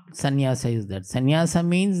 not sannyasa is that. Sannyasa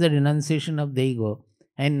means the renunciation of the ego,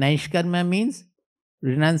 and naishkarmya means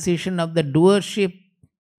renunciation of the doership,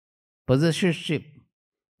 possessorship,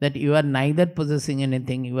 that you are neither possessing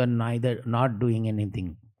anything, you are neither not doing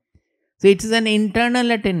anything. So it is an internal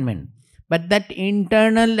attainment. But that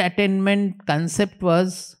internal attainment concept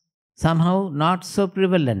was somehow not so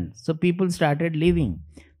prevalent. So people started leaving.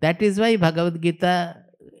 That is why Bhagavad Gita,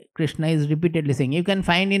 Krishna is repeatedly saying. You can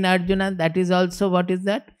find in Arjuna, that is also, what is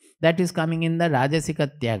that? That is coming in the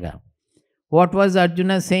Rajasika Tyaga. What was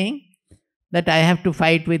Arjuna saying? That I have to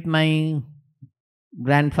fight with my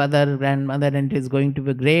grandfather, grandmother, and it is going to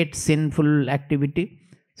be a great sinful activity.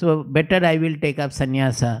 So better I will take up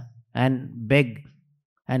sannyasa and beg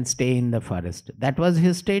and stay in the forest. That was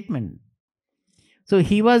his statement. So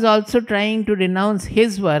he was also trying to renounce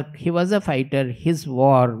his work. He was a fighter. His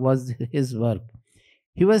war was his work.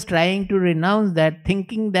 He was trying to renounce that,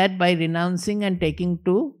 thinking that by renouncing and taking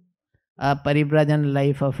to a paribrajan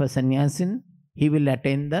life of a sannyasin, he will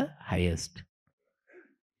attain the highest.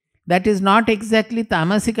 That is not exactly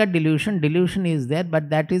tamasika delusion. Delusion is there, but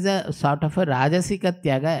that is a sort of a rajasika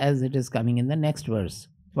tyaga, as it is coming in the next verse.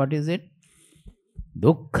 What is it?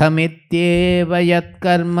 Dukkhamityeva yat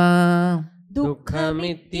karma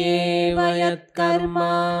दुःखमित्येव यत्कर्म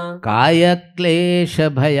kaya klesha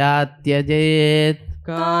bhayat tyajet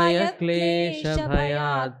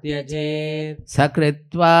कायक्लेशभयात् त्यजेत्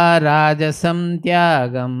sakritva rajasam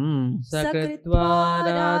tyagam सकृत्वा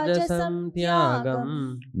राजसं त्यागं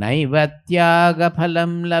naiva tyaga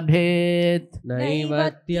phalam labhet नैव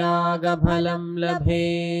त्यागफलं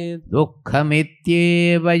लभेत्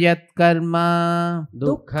dukkhamityeva yat karma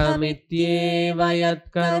दुःखमित्येव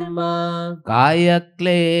यत्कर्म kaya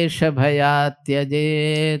klesha bhayat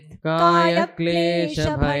tyajet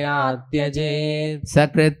कायक्लेशभयात् त्यजेत्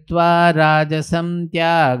sakritva rajasam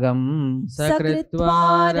tyagam सकृत्वा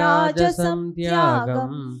राजसं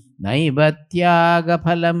त्यागं naiva tyaga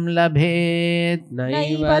phalam labhet.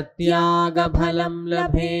 Naive त्यागफलं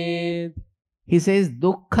लभेत्. He says,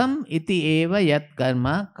 dukkham iti eva yat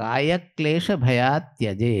karma kaya klesha bhayat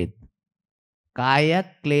tyajet. Kaya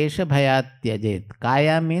klesha bhayat tyajet.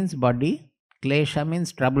 Kaya means body, klesha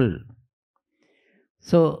means trouble.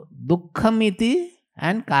 So, dukkham iti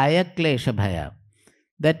and kaya klesha bhaya.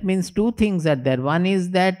 That means two things are there. One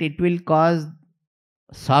is that it will cause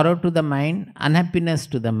sorrow to the mind, unhappiness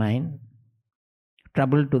to the mind,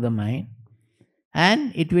 trouble to the mind,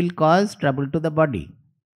 and it will cause trouble to the body.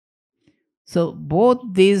 So, both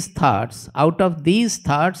these thoughts, out of these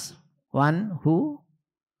thoughts, one who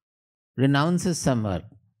renounces some work.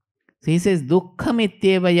 So, he says, dukkham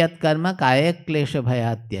ityeva yat karma kaya klesha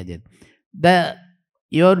bhayat tyajet.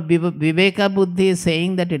 Your viveka buddhi is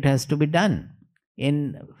saying that it has to be done.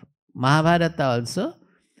 In Mahabharata also,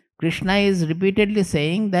 Krishna is repeatedly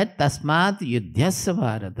saying that tasmat yudhyasva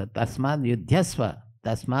bharata, tasmat yudhyasva,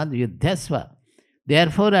 tasmat yudhyasva.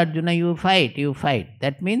 Therefore, Arjuna, you fight.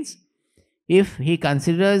 That means, if he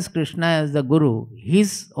considers Krishna as the Guru,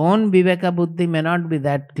 his own viveka buddhi may not be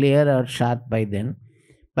that clear or sharp by then.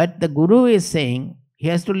 But the Guru is saying, he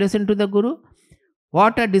has to listen to the Guru.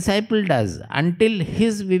 What a disciple does, until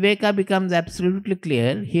his viveka becomes absolutely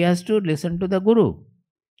clear, he has to listen to the Guru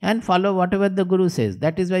and follow whatever the Guru says.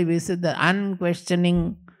 That is why we say the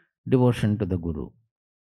unquestioning devotion to the Guru.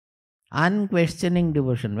 Unquestioning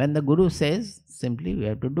devotion. When the Guru says, simply we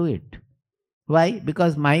have to do it. Why?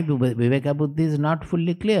 Because my viveka buddhi is not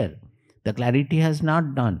fully clear. The clarity has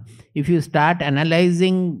not dawned. If you start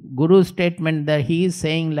analyzing Guru's statement that he is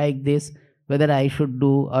saying like this, whether I should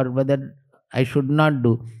do or whether I should not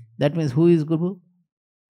do, that means who is Guru?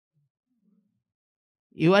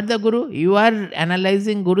 You are the Guru. You are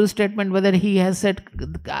analyzing Guru's statement whether he has said,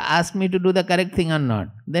 asked me to do the correct thing or not.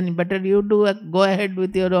 Then better you go ahead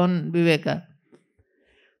with your own viveka.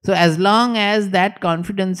 So as long as that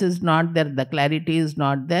confidence is not there, the clarity is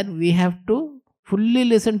not there, we have to fully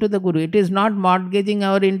listen to the Guru. It is not mortgaging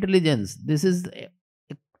our intelligence.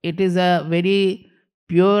 It is a very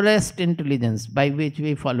purest intelligence by which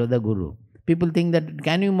we follow the Guru. People think that,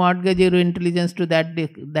 can you mortgage your intelligence to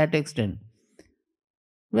that extent?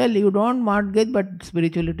 Well, you don't mortgage, but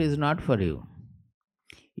spirituality is not for you.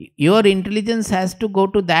 Your intelligence has to go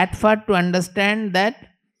to that far to understand that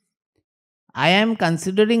I am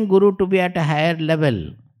considering Guru to be at a higher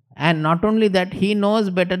level. And not only that, he knows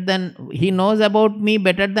about me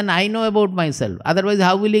better than I know about myself. Otherwise,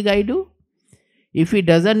 how will he guide you? If he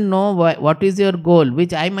doesn't know what is your goal,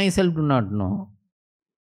 which I myself do not know,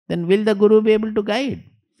 then will the Guru be able to guide?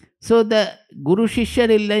 So the Guru-Shishya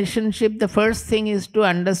relationship, the first thing is to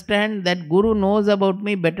understand that Guru knows about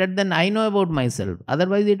me better than I know about myself.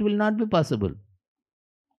 Otherwise, it will not be possible.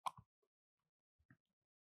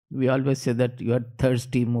 We always say that you are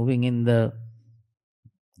thirsty, moving in the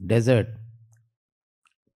desert.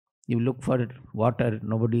 You look for water,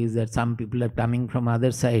 nobody is there. Some people are coming from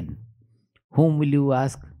other side. Whom will you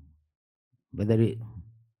ask whether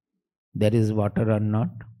there is water or not?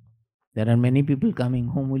 There are many people coming.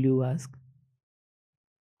 Whom will you ask?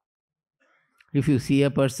 If you see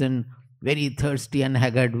a person very thirsty and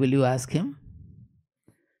haggard, will you ask him?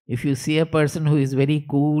 If you see a person who is very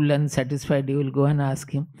cool and satisfied, you will go and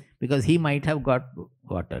ask him, because he might have got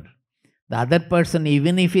water. The other person,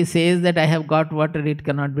 even if he says that I have got water, it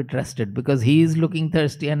cannot be trusted, because he is looking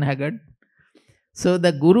thirsty and haggard. So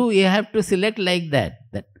the Guru, you have to select like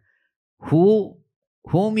that who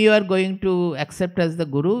whom you are going to accept as the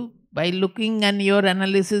guru, by looking and your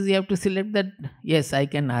analysis, you have to select that, yes, I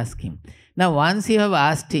can ask him. Now, once you have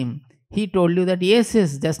asked him, he told you that, yes,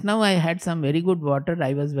 just now I had some very good water.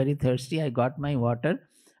 I was very thirsty. I got my water.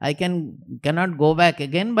 I cannot go back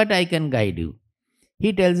again, but I can guide you.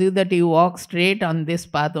 He tells you that you walk straight on this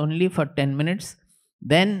path only for 10 minutes.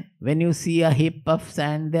 Then when you see a heap of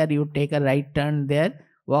sand there, you take a right turn there,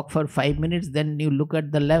 walk for 5 minutes, then you look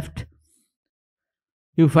at the left.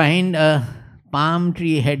 You find a palm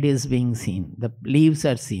tree head is being seen. The leaves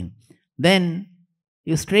are seen. Then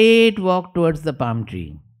you straight walk towards the palm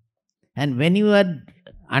tree. And when you are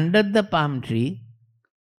under the palm tree,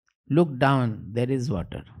 look down, there is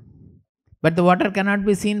water. But the water cannot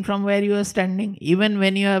be seen from where you are standing. Even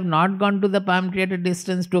when you have not gone to the palm tree at a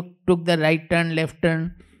distance, took the right turn, left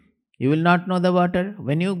turn, you will not know the water.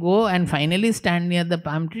 When you go and finally stand near the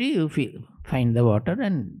palm tree, you find the water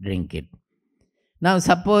and drink it. Now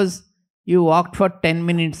suppose you walked for 10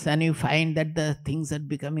 minutes and you find that the things are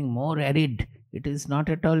becoming more arid. It is not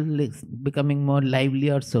at all becoming more lively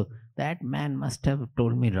or so. That man must have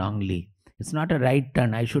told me wrongly. It's not a right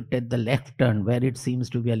turn. I should take the left turn where it seems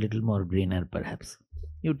to be a little more greener perhaps.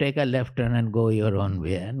 You take a left turn and go your own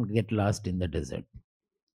way and get lost in the desert.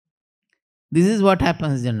 This is what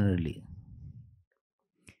happens generally.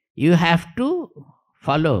 You have to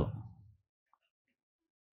follow.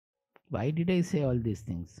 Why did I say all these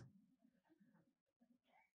things?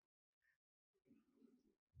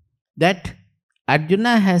 That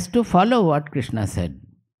Arjuna has to follow what Krishna said.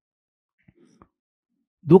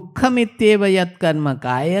 Dukkhamityeva yat karma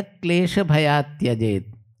kaya klesha bhayat tyajet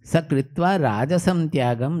sakritva rajasam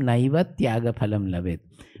tyagam naiva tyaga phalam lavet.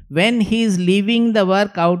 When he is leaving the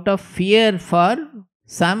work out of fear for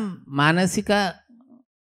some manasika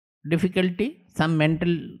difficulty, some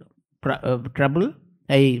mental trouble,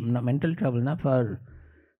 mental trouble, for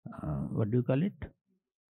what do you call it?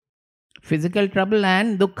 Physical trouble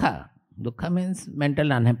and dukkha. Dukkha means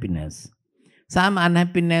mental unhappiness. Some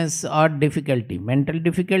unhappiness or difficulty, mental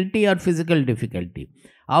difficulty or physical difficulty.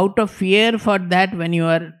 Out of fear for that, when you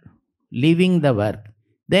are leaving the work,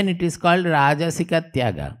 then it is called rajasika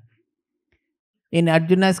tyaga. In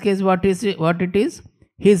Arjuna's case, what it is?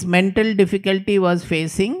 His mental difficulty was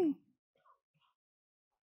facing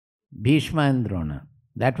Bhishma and Drona.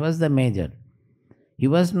 That was the major. He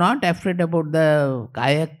was not afraid about the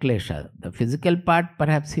kaya klesha. The physical part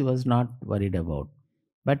perhaps he was not worried about.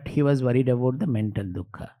 But he was worried about the mental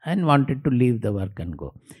dukkha and wanted to leave the work and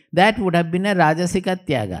go. That would have been a rajasika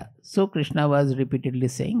tyaga. So Krishna was repeatedly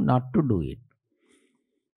saying not to do it.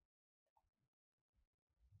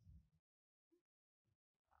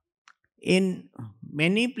 In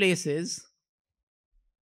many places,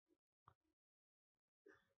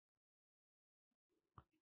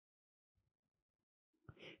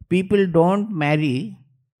 people don't marry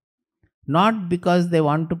not because they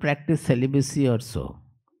want to practice celibacy or so.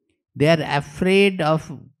 They are afraid of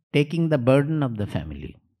taking the burden of the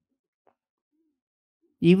family.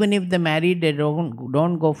 Even if they marry, they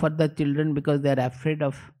don't go for the children because they are afraid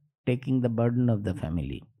of taking the burden of the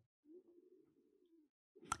family.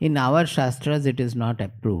 In our Shastras, it is not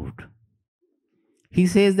approved. He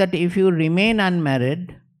says that if you remain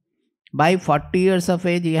unmarried, by 40 years of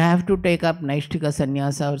age, you have to take up Naishtika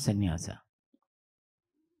Sannyasa or Sannyasa.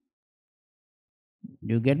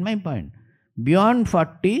 You get my point? Beyond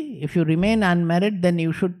 40, if you remain unmarried, then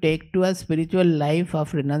you should take to a spiritual life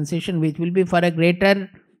of renunciation, which will be for a greater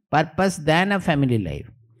purpose than a family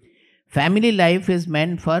life. Family life is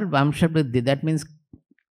meant for Vamsha Vriddhi, that means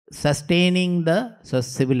sustaining the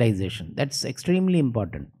civilization. That's extremely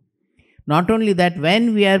important. Not only that,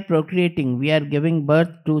 when we are procreating, we are giving birth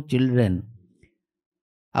to children.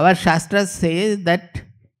 Our Shastras say that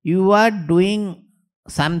you are doing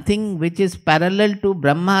something which is parallel to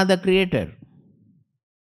Brahma, the creator.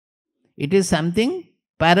 It is something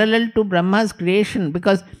parallel to Brahma's creation,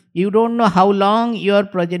 because you don't know how long your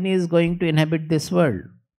progeny is going to inhabit this world.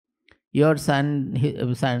 Your son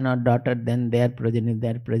or daughter, then their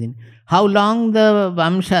progeny. How long the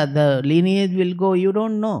Vamsha, the lineage will go, you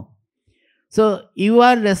don't know. So you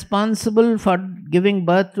are responsible for giving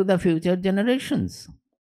birth to the future generations.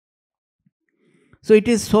 So it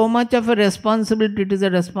is so much of a responsibility. It is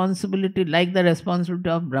a responsibility like the responsibility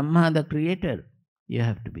of Brahma, the creator. You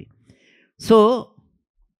have to be. So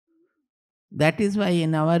that is why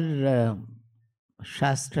in our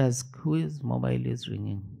Shastras, whose mobile is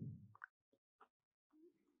ringing?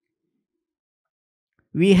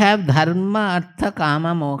 We have dharma, artha, kama,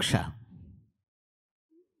 moksha.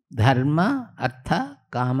 Dharma, artha,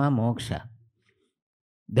 kama, moksha.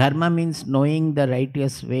 Dharma means knowing the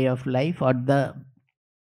righteous way of life or the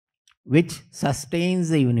which sustains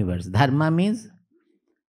the universe. Dharma means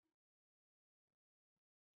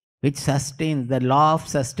which sustains, the law of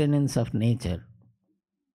sustenance of nature,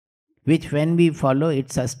 which when we follow,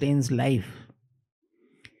 it sustains life.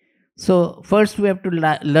 So first we have to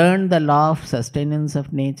learn the law of sustenance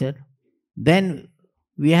of nature. Then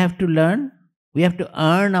we have to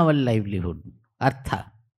earn our livelihood,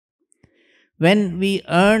 artha. When we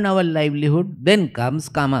earn our livelihood, then comes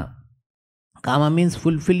kama. Kama means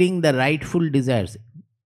fulfilling the rightful desires.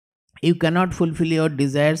 You cannot fulfill your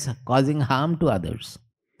desires causing harm to others.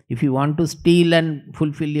 If you want to steal and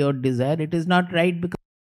fulfill your desire, it is not right because it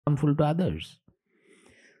is harmful to others.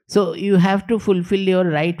 So you have to fulfill your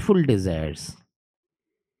rightful desires.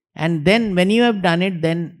 And then when you have done it,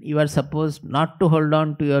 then you are supposed not to hold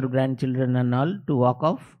on to your grandchildren and all, to walk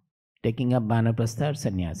off, taking up Banaprastha or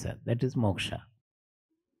Sannyasa. That is moksha.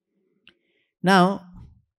 Now,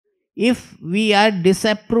 if we are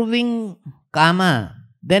disapproving kama,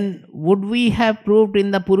 then would we have proved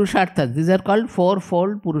in the Purusharthas? These are called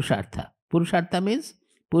fourfold Purushartha. Purushartha means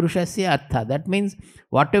Purushasya Artha. That means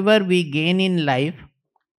whatever we gain in life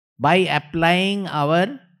by applying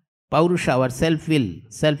our Paurusha, our self-will,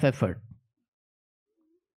 self-effort.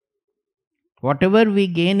 Whatever we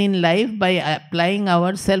gain in life by applying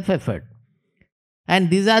our self-effort.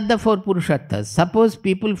 And these are the four Purusharthas. Suppose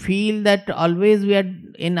people feel that always we are,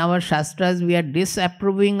 in our Shastras, we are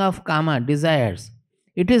disapproving of kama, desires.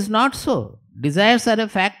 It is not so. Desires are a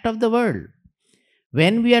fact of the world.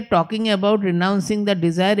 When we are talking about renouncing the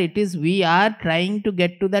desire, it is we are trying to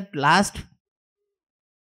get to that last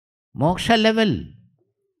moksha level,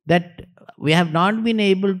 that we have not been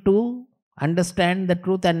able to understand the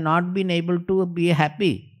truth and not been able to be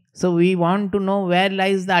happy. So we want to know where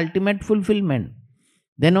lies the ultimate fulfillment.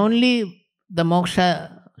 Then only the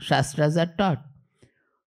moksha shastras are taught.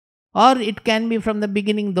 Or it can be from the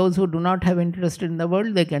beginning. Those who do not have interest in the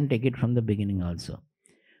world, they can take it from the beginning also.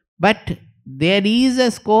 But there is a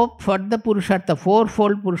scope for the Purushartha,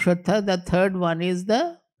 fourfold Purushartha. The third one is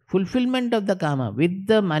the fulfillment of the kama. With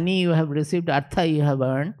the money you have received, artha you have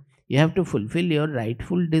earned, you have to fulfill your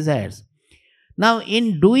rightful desires. Now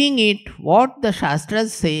in doing it, what the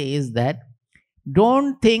Shastras say is that,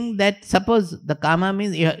 don't think that, suppose the kama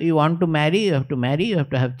means you want to marry, you have to marry, you have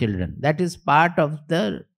to have children. That is part of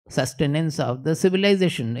the sustenance of the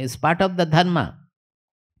civilization, is part of the dharma.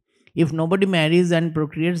 If nobody marries and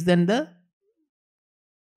procreates, then the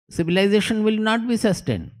civilization will not be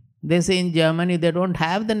sustained. They say in Germany they don't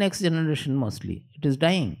have the next generation mostly. It is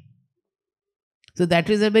dying. So that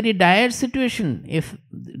is a very dire situation.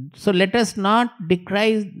 So let us not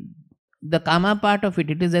decry the kama part of it.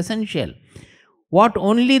 It is essential. What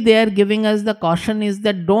only they are giving us the caution is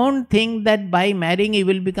that don't think that by marrying you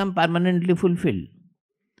will become permanently fulfilled,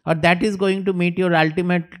 or that is going to meet your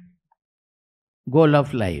ultimate goal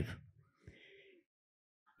of life.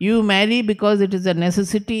 You marry because it is a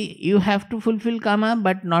necessity. You have to fulfill kama,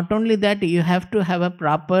 but not only that, you have to have a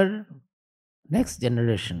proper next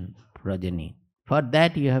generation progeny. For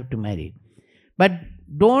that you have to marry. But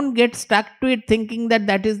don't get stuck to it thinking that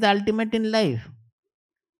that is the ultimate in life.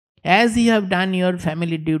 As you have done your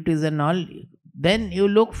family duties and all, then you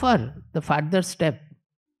look for the further step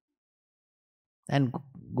and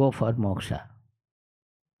go for moksha.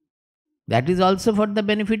 That is also for the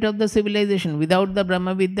benefit of the civilization. Without the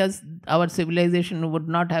Brahma Vidyas, our civilization would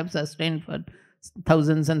not have sustained for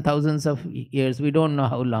thousands and thousands of years. We don't know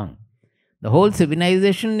how long. The whole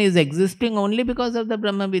civilization is existing only because of the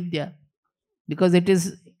Brahma Vidya. Because it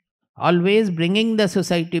is always bringing the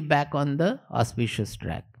society back on the auspicious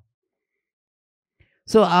track.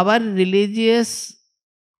 So our religion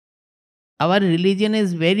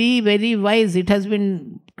is very, very wise. It has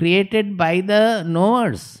been created by the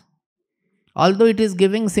knowers. Although it is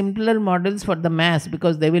giving simpler models for the mass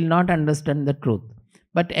because they will not understand the truth.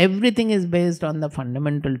 But everything is based on the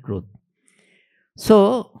fundamental truth.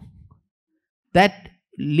 So, that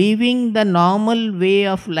leaving the normal way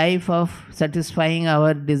of life of satisfying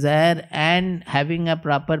our desire and having a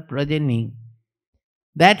proper progeny,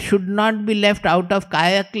 that should not be left out of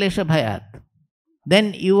kaya klesha bhayat.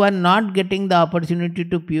 Then you are not getting the opportunity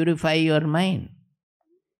to purify your mind.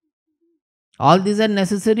 All these are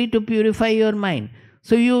necessary to purify your mind.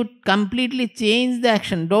 So you completely change the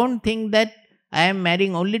action. Don't think that I am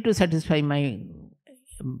marrying only to satisfy my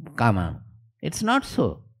kama. It's not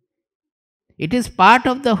so. It is part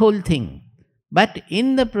of the whole thing. But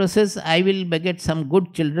in the process, I will beget some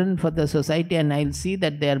good children for the society and I will see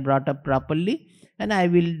that they are brought up properly and I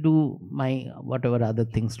will do my whatever other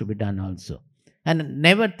things to be done also. And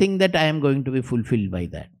never think that I am going to be fulfilled by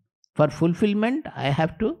that. For fulfillment, I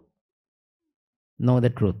have to know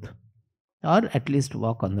the truth. or at least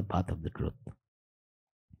walk on the path of the truth.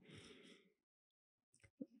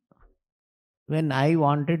 When I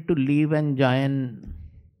wanted to leave and join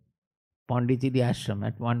Pondicherry ashram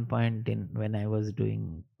at one point when I was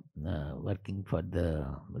doing working for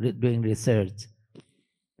doing research,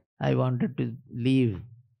 I wanted to leave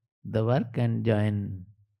the work and join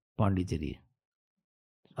Pondicherry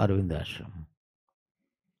Aurobindo ashram.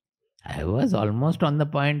 I was almost on the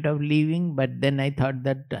point of leaving, but then I thought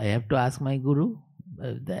that I have to ask my guru.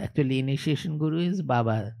 The actually initiation guru is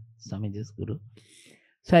Baba, Swamiji's guru.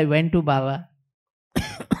 So I went to Baba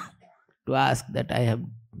to ask that I have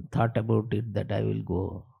thought about it, that I will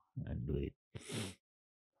go and do it.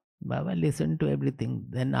 Baba listened to everything,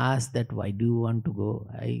 then asked that why do you want to go?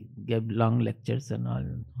 I gave long lectures and all,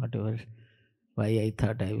 whatever, why I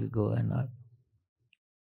thought I will go and all.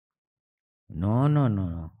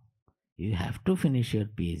 No. You have to finish your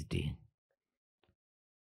PhD.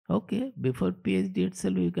 Okay, before PhD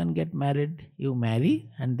itself you can get married. You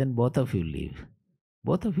marry and then both of you leave.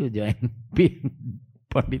 Both of you join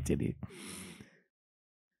Pondicherry.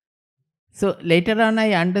 So later on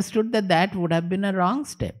I understood that would have been a wrong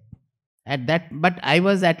step. But I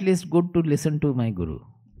was at least good to listen to my guru.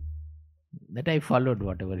 That I followed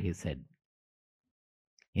whatever he said.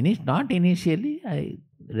 Not initially, I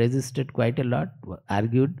resisted quite a lot,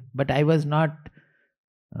 argued, but I was not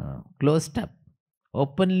closed up.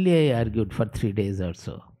 Openly I argued for 3 days or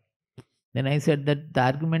so. Then I said that the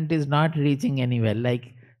argument is not reaching anywhere,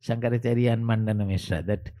 like Shankaracharya and Mandana Mishra,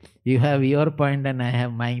 that you have your point and I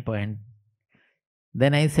have my point.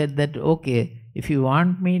 Then I said that, okay, if you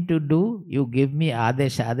want me to do, you give me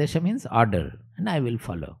adesha. Adesha means order, and I will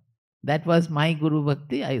follow. That was my Guru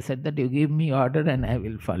Bhakti. I said that you give me order and I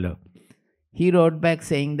will follow. He wrote back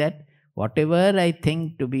saying that whatever I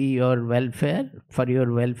think to be your welfare, for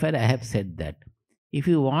your welfare, I have said that. If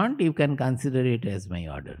you want, you can consider it as my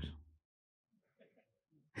order.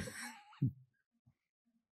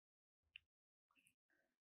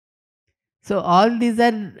 So all these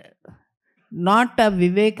are not a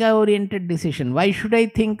Viveka-oriented decision. Why should I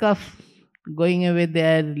think of going away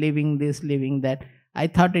there, leaving this, leaving that? I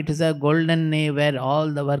thought it is a golden age where all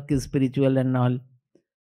the work is spiritual and all.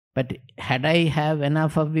 But had I have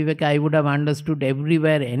enough of Viveka, I would have understood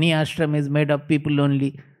everywhere any ashram is made of people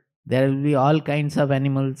only. There will be all kinds of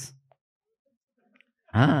animals.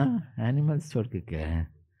 Animals chhod ke kya hai?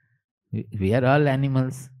 We are all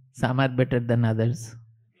animals. Some are better than others.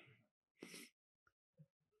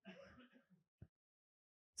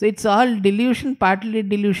 So it's all delusion, partly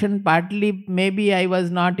maybe I was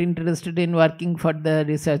not interested in working for the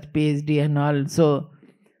research PhD and all. So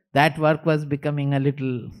that work was becoming a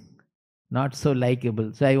little not so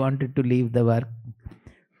likable. So I wanted to leave the work.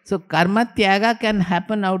 So karma tyaga can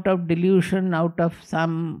happen out of delusion, out of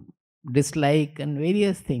some dislike and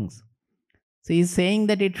various things. So he's saying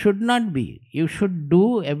that it should not be. You should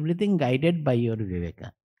do everything guided by your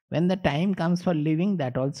Viveka. When the time comes for living,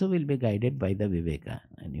 that also will be guided by the Viveka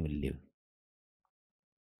and you will live.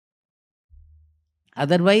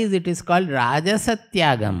 Otherwise, it is called rajasa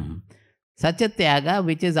tyagam. Such a tyaga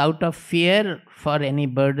which is out of fear for any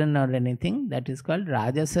burden or anything, that is called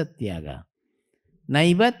rajasa tyaga.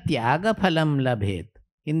 Naiva tyaga phalam labhet.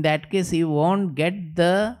 In that case, you won't get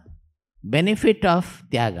the benefit of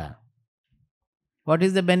tyaga. What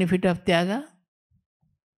is the benefit of tyaga?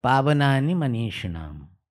 Pavanani manishanam.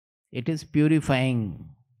 It is purifying.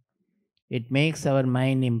 It makes our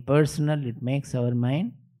mind impersonal. It makes our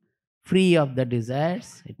mind free of the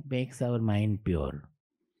desires. It makes our mind pure.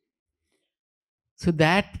 So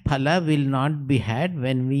that phala will not be had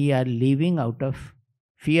when we are living out of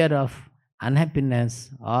fear of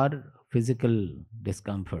unhappiness or physical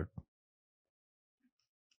discomfort.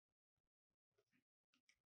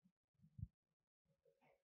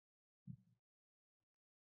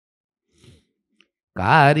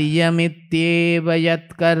 कार्यमित्येव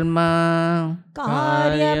यत्कर्म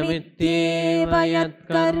कार्यमित्येव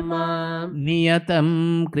यत्कर्म नियतं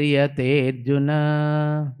क्रियते अर्जुन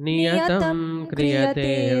नियतं क्रियते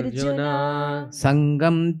अर्जुन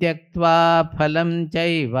संगं त्यक्त्वा फलं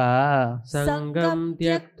चैव संगं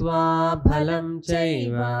त्यक्त्वा फलं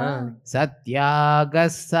चैव सत्यागः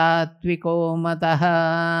सात्विको मतः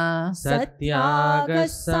सत्यागः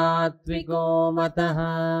सात्विको मतः.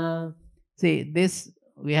 See, this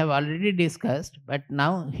we have already discussed, but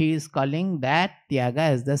now he is calling that tyaga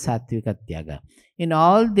as the sattvika tyaga. In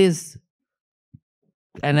all this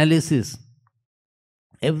analysis,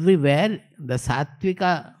 everywhere the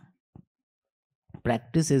sattvika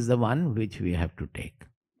practice is the one which we have to take.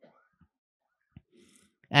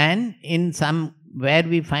 And in some where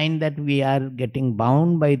we find that we are getting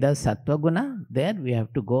bound by the sattva guna, there we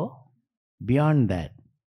have to go beyond that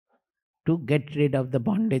to get rid of the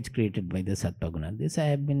bondage created by the sattva guna. This I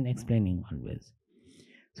have been explaining always.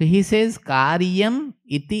 So he says, Karyam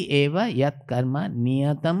iti eva yat karma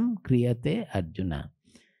niyatam kriyate Arjuna.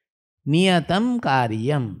 Niyatam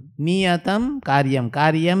karyam. Niyatam karyam.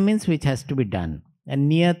 Karyam means which has to be done.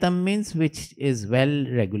 And niyatam means which is well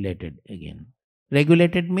regulated again.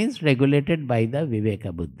 Regulated means regulated by the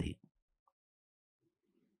viveka buddhi.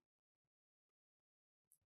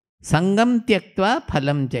 Sangam tyaktva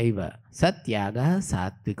phalam chaiva satyaga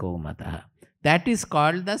sattviko mataha. That is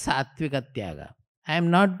called the sattvika tyaga. I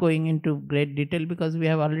am not going into great detail because we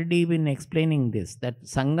have already been explaining this, that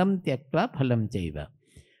sangam tyaktva phalam chaiva.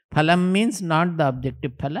 Phalam means not the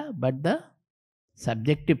objective phala, but the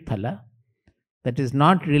subjective phala. That is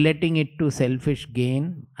not relating it to selfish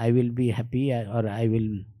gain. I will be happy or I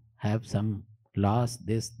will have some loss,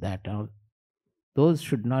 this, that, all. Those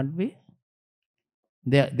should not be.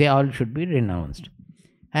 They all should be renounced.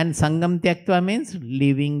 And sangam tyaktva means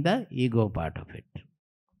leaving the ego part of it.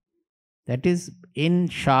 That is, in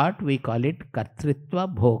short, we call it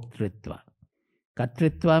kartritva bhoktritva.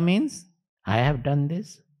 Kartritva means I have done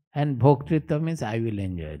this, and bhoktritva means I will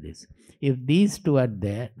enjoy this. If these two are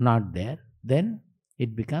there, not there, then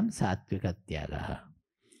it becomes sattvika tyagaha.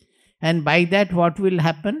 And by that what will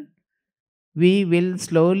happen? We will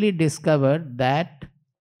slowly discover that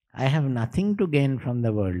I have nothing to gain from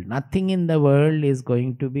the world. Nothing in the world is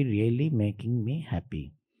going to be really making me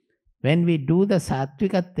happy. When we do the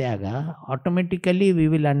sattvika tyaga, automatically we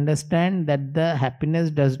will understand that the happiness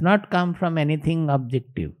does not come from anything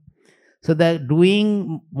objective. So the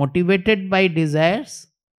doing motivated by desires,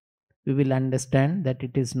 we will understand that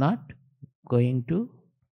it is not going to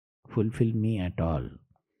fulfill me at all.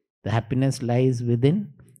 The happiness lies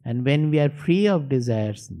within, and when we are free of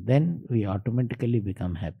desires, then we automatically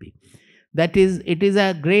become happy. That is, it is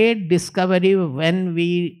a great discovery when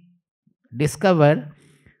we discover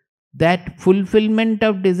that fulfillment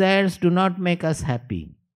of desires do not make us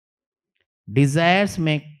happy. Desires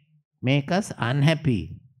make us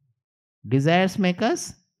unhappy. Desires make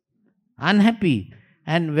us unhappy.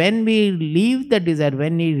 And when we leave the desire,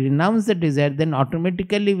 when we renounce the desire, then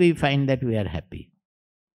automatically we find that we are happy.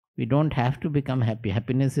 We don't have to become happy.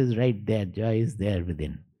 Happiness is right there. Joy is there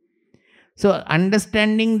within. So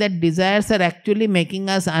understanding that desires are actually making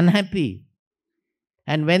us unhappy.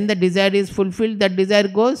 And when the desire is fulfilled, that desire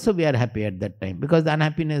goes, so we are happy at that time. Because the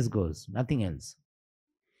unhappiness goes, nothing else.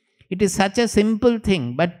 It is such a simple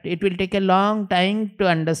thing, but it will take a long time to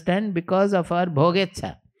understand because of our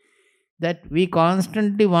bhogecha. That we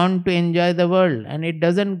constantly want to enjoy the world, and it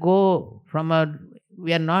doesn't go from our,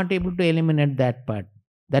 we are not able to eliminate that part,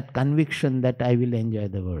 that conviction that I will enjoy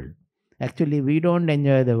the world. Actually, we don't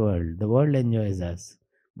enjoy the world enjoys us.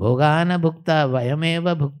 Bhogana bhukta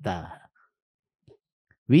vayameva bhukta.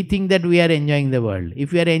 We think that we are enjoying the world.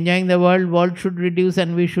 If we are enjoying the world should reduce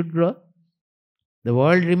and we should grow. The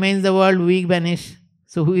world remains the world, we vanish.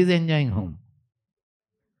 So who is enjoying whom?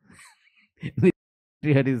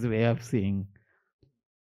 Here is way of saying.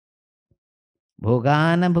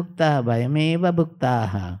 Bhogana bhukta vayameva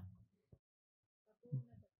bhuktaha.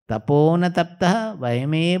 Tapona taptaha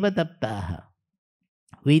vayameva taptaha.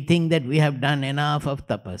 We think that we have done enough of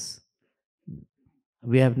tapas.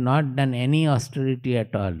 We have not done any austerity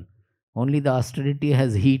at all. Only the austerity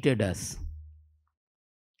has heated us.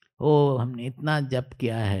 Oh, हमने इतना जप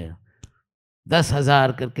किया है,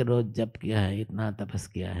 10,000 करके रोज जप किया है, इतना तपस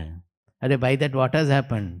किया है. अरे, by that what has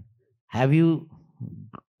happened? Have you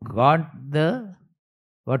got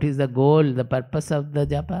what is the goal, the purpose of the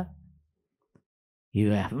japa?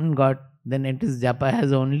 You haven't got, then it is japa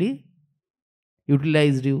has only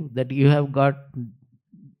utilized you, that you have got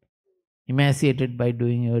emaciated by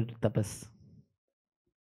doing your tapas.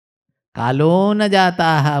 Kalo na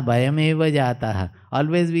jataha bhayameva jataha.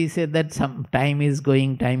 Always we say that some time is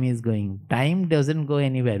going. Time doesn't go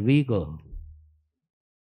anywhere, we go.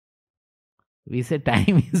 We say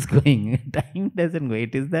time is going. Time doesn't go.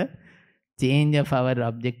 It is the change of our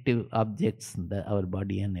objective objects, our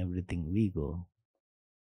body and everything. We go.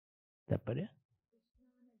 Taparya.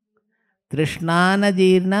 Trishnana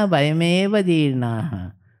jirna vayameva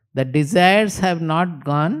jirnaha. The desires have not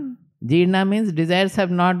gone. Jirna means desires have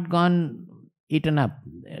not gone eaten up,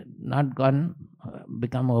 not gone,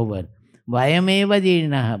 become over. Vayameva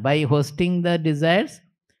jirnaha. By hosting the desires,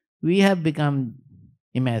 we have become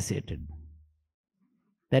emaciated.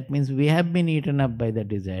 That means we have been eaten up by the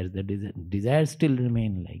desires. The desires still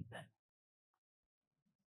remain like that.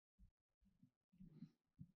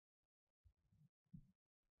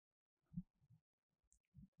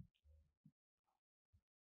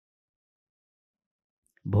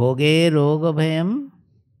 Bhoge roga bhayam,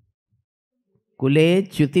 kule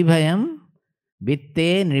chuti bhayam,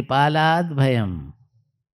 vitte nripalad bhayam,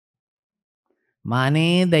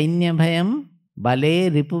 mane dainya bhayam, bale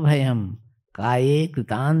ripu bhayam, kaye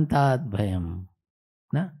kritantad bhayam,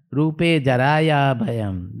 na? Rupe jaraya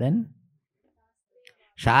bhayam, then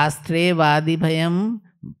shastre vadi bhayam,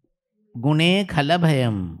 gune khala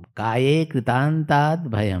bhayam, kaye kritantad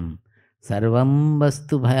bhayam, sarvam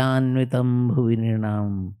vastu bhayanvitam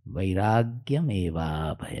bhuvinirnam vairagyam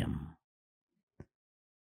eva bhayam.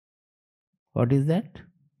 What is that?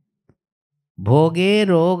 Bhoge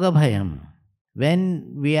roga bhayam.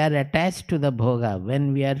 When we are attached to the bhoga,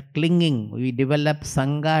 when we are clinging, we develop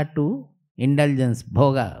sangha to indulgence,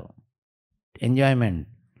 bhoga, enjoyment.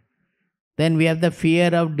 Then we have the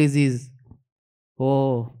fear of disease.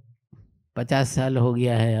 Oh, 50 साल हो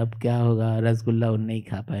गया है, अब क्या होगा, रसगुल्ला नहीं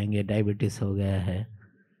खा पाएंगे, डायबिटीज हो गया है.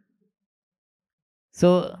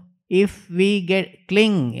 So if we get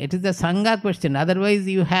cling, it is a sangha question. Otherwise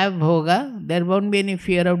you have bhoga, there won't be any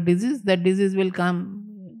fear of disease. That disease will come.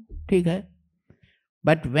 ठीक है.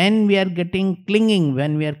 But when we are clinging,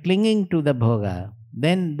 when we are clinging to the bhoga,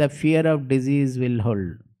 then the fear of disease will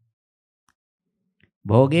hold.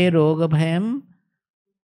 Bhoge roga bhayam,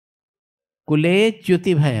 kule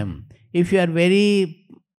chuti bhayam. If you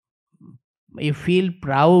feel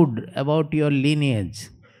proud about your lineage,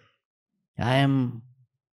 I am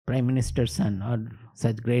Prime Minister's son or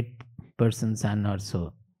such great person's son or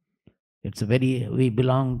so. We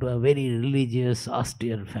belong to a very religious,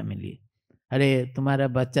 austere family. अरे तुम्हारा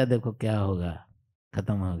बच्चा देखो क्या होगा,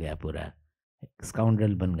 खत्म हो गया पूरा,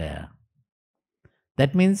 स्काउंड्रल बन गया.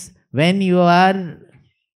 That means when you are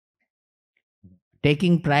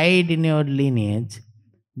taking pride in your lineage,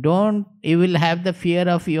 you will have the fear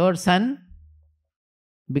of your son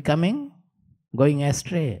going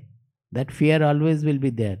astray. That fear always will be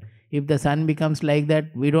there. If the son becomes like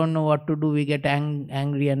that, we don't know what to do, we get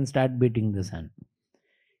angry and start beating the son.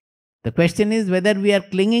 The question is whether we are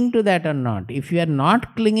clinging to that or not. If you are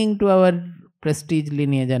not clinging to our prestige,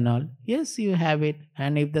 lineage and all, yes, you have it.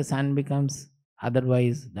 And if the son becomes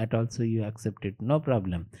otherwise, that also you accept it, no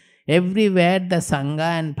problem. Everywhere the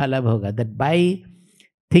sangha and phala bhoga, that by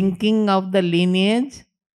thinking of the lineage,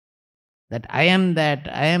 that I am that,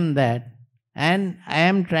 and I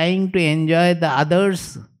am trying to enjoy the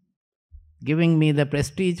others giving me the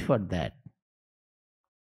prestige for that.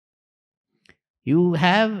 You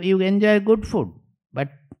enjoy good food, but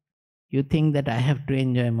you think that I have to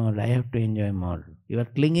enjoy more, You are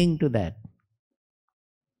clinging to that.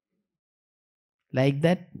 Like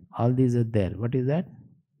that, all these are there. What is that?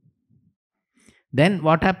 Then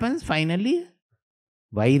what happens finally?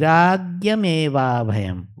 Vairagyam eva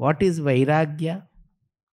bhayam. What is vairagya?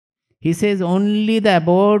 He says only the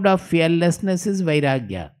abode of fearlessness is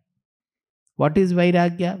vairagya. What is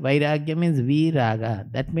vairagya? Vairagya means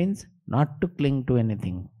viraga. That means not to cling to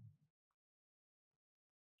anything.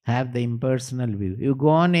 Have the impersonal view. You go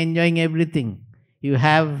on enjoying everything. You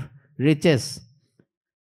have riches.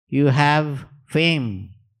 You have fame.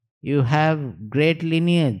 You have great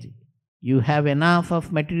lineage. You have enough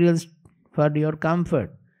of materials for your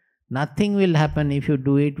comfort. Nothing will happen if you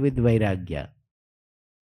do it with vairagya.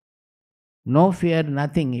 No fear,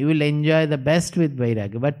 nothing. You will enjoy the best with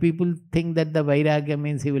vairagya. But people think that the vairagya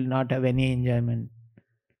means he will not have any enjoyment.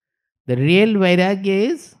 The real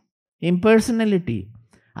vairagya is impersonality.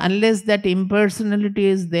 Unless that impersonality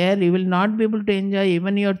is there, you will not be able to enjoy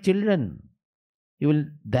even your children. The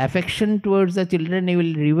affection towards the children you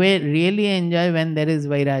will really enjoy when there is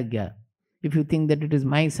vairagya. If you think that it is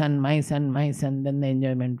my son, then the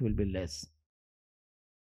enjoyment will be less.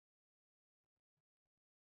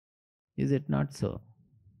 Is it not so?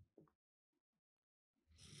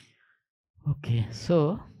 Okay,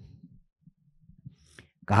 so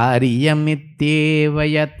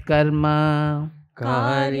Karyamityeva yat karma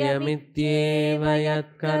कार्यमित्येव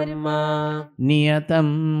यत्कर्म नियतं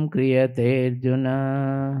क्रियते अर्जुन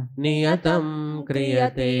नियतं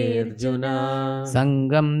क्रियते अर्जुन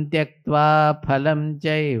संगं त्यक्त्वा फलं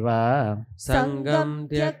चैव संगं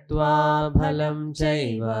त्यक्त्वा फलं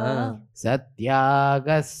चैव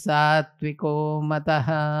सत्यागः सात्विको मतः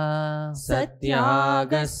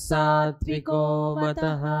सत्यागः सात्विको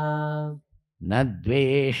मतः. Na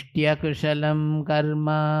dveshtya kushalam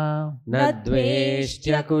karma. न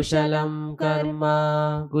द्वेष्ट्य कुशलं कर्म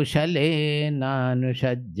Kushale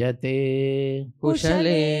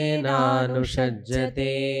कुशलेनानुषज्यते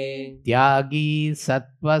Tyagi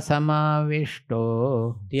sattva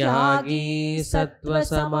samavishto. त्यागी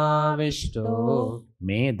सत्त्वसमाविष्टो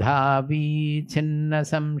Medhavi chinna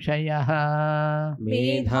samshayah.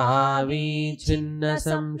 मेधावी छिन्न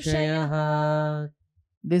संशयः.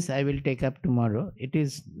 This I will take up tomorrow. It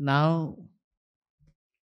is now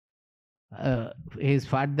he is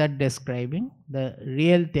further describing the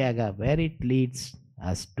real tyaga, where it leads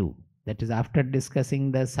us to. That is after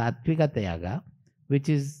discussing the sattvika tyaga, which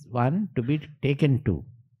is one to be taken to.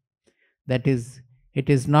 That is, it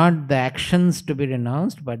is not the actions to be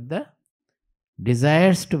renounced, but the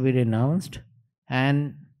desires to be renounced,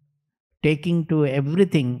 and taking to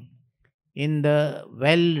everything in the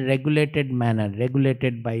well-regulated manner,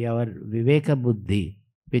 regulated by our viveka buddhi,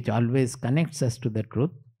 which always connects us to the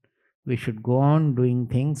truth. We should go on doing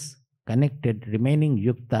things connected, remaining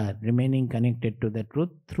yukta, remaining connected to the truth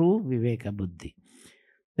through viveka buddhi.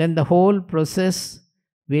 Then the whole process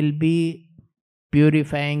will be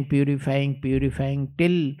purifying till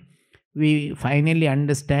we finally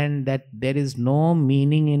understand that there is no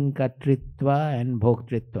meaning in kartritva and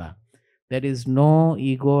bhoktritva. There is no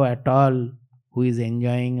ego at all who is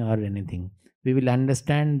enjoying or anything. We will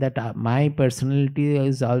understand that my personality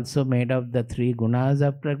is also made of the three gunas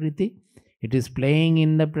of Prakriti. It is playing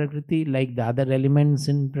in the Prakriti like the other elements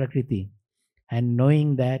in Prakriti. And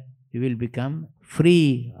knowing that, we will become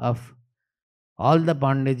free of all the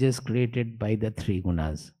bondages created by the three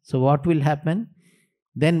gunas. So what will happen?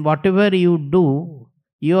 Then whatever you do,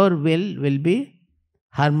 your will be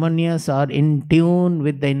harmonious or in tune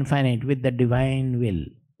with the infinite, with the divine will.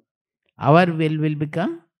 Our will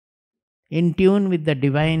become in tune with the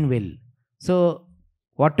divine will. So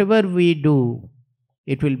whatever we do,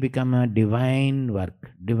 it will become a divine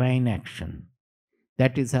work, divine action.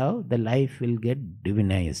 That is how the life will get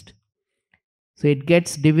divinized. So it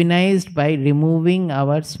gets divinized by removing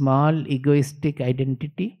our small egoistic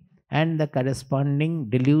identity and the corresponding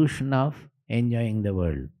delusion of enjoying the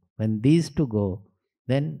world. When these two go,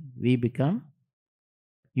 then we become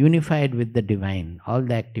unified with the divine. All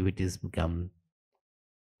the activities become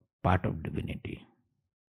part of divinity.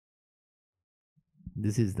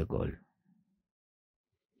 This is the goal.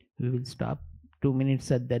 We will stop 2 minutes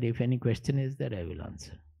at that. If any question is there, I will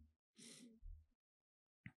answer.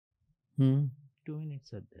 2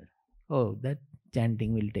 minutes are there. Oh, that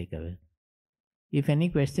chanting will take away. If any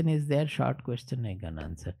question is there, short question, I can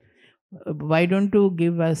answer. Why don't you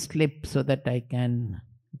give a slip so that I can,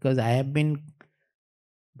 because I have been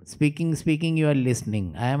speaking, you are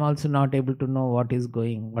listening. I am also not able to know what is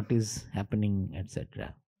going, what is happening,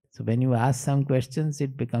 etc. So when you ask some questions,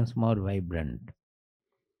 it becomes more vibrant.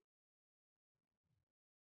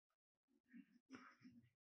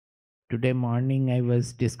 Today morning I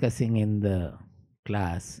was discussing in the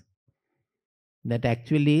class that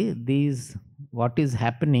actually what is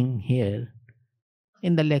happening here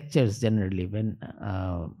in the lectures generally when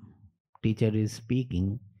teacher is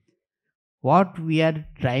speaking, what we are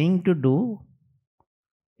trying to do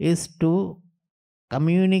is to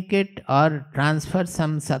communicate or transfer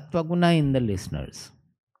some sattva guna in the listeners.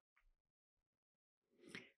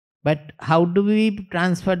 But how do we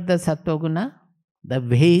transfer the sattva guna? The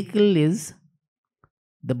vehicle is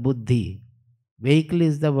the buddhi. Vehicle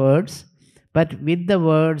is the words, but with the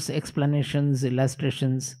words, explanations,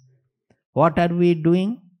 illustrations, what are we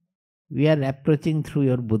doing? We are approaching through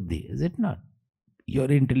your buddhi, is it not? Your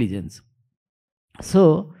intelligence.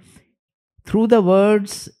 So, through the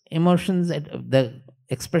words, emotions, the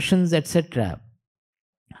expressions, etc.,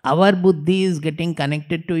 our buddhi is getting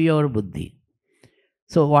connected to your buddhi.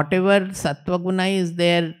 So, whatever sattva guna is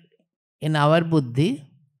there in our buddhi,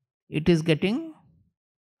 it is getting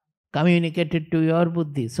communicated to your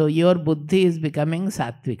buddhi. So, your buddhi is becoming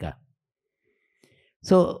sattvika.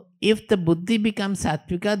 So, if the buddhi becomes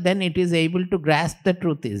sattvika, then it is able to grasp the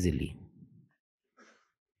truth easily.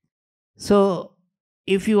 So,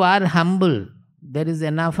 if you are humble, there is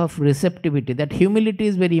enough of receptivity. That humility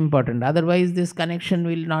is very important. Otherwise, this connection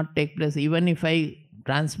will not take place. Even if I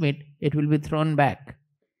transmit, it will be thrown back.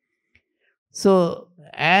 So,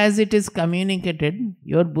 as it is communicated,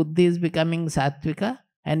 your buddhi is becoming sattvika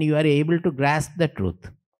and you are able to grasp the truth.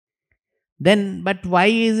 Then, but why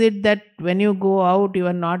is it that when you go out, you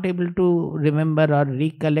are not able to remember or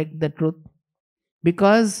recollect the truth?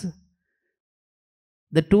 Because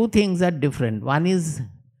the two things are different. One is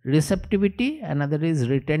receptivity, another is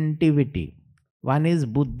retentivity. One is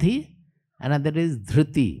buddhi, another is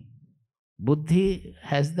dhruti. Buddhi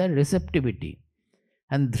has the receptivity.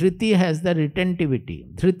 And dhriti has the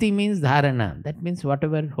retentivity. Dhriti means dharana. That means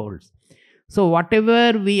whatever it holds. So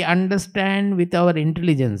whatever we understand with our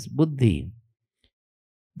intelligence, buddhi,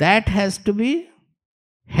 that has to be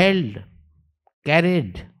held,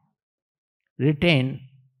 carried, retained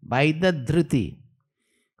by the dhriti.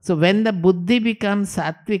 So when the buddhi becomes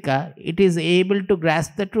sattvika, it is able to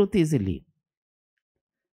grasp the truth easily.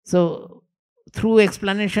 So through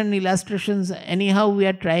explanation, illustrations, anyhow we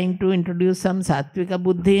are trying to introduce some sattvika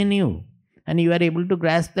buddhi in you, and you are able to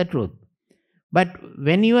grasp the truth. But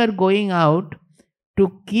when you are going out to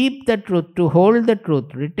keep the truth, to hold the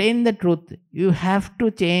truth, retain the truth, you have to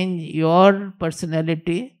change your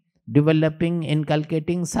personality, developing,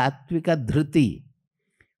 inculcating sattvika dhriti,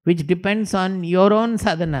 which depends on your own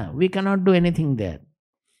sadhana. We cannot do anything there.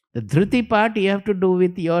 The dhriti part you have to do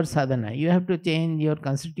with your sadhana. You have to change your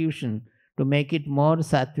constitution to make it more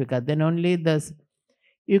sattvika. Then only this,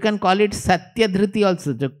 you can call it satya dhriti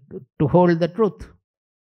also, to hold the truth.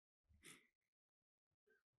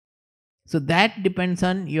 So that depends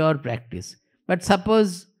on your practice. But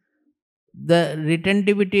suppose the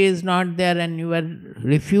retentivity is not there and you are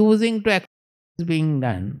refusing to accept what is being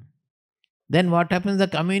done, then what happens? The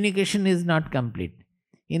communication is not complete.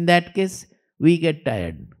 In that case, we get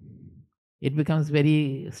tired. It becomes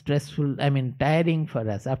very stressful, tiring for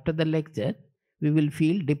us. After the lecture, we will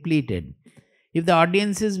feel depleted. If the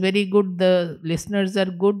audience is very good, the listeners are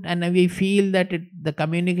good, and we feel that the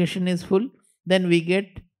communication is full, then we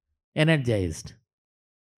get energized.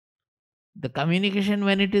 The communication,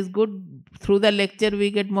 when it is good, through the lecture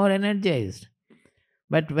we get more energized.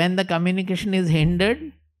 But when the communication is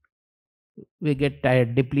hindered, we get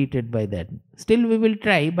tired, depleted by that. Still we will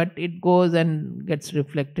try, but it goes and gets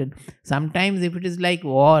reflected. Sometimes if it is like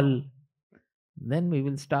wall, then we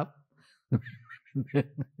will stop.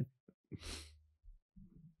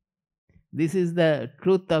 This is the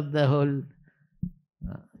truth of the whole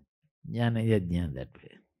Jnana Yajna that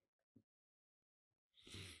way.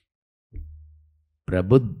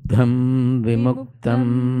 Prabuddham vimuktam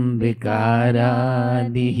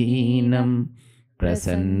vikārādihinam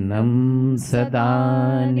prasannam sada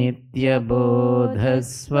nitya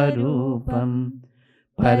bodhasvarupam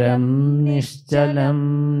param nishchalam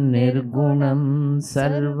nirgunam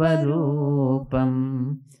sarvarupam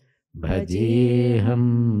bhajeham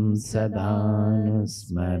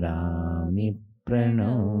sadanusmarami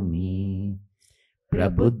pranomi.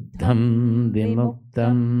 Prabuddham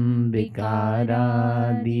vimuktam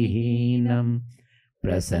vikārādihinam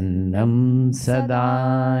prasannam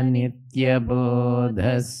sada nitya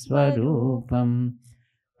bodhasvarupam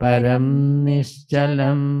param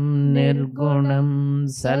nishchalam nirgunam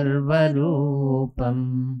sarvarupam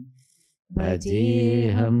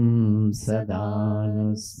bhajeham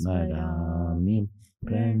sadanusmarami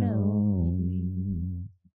pranomi.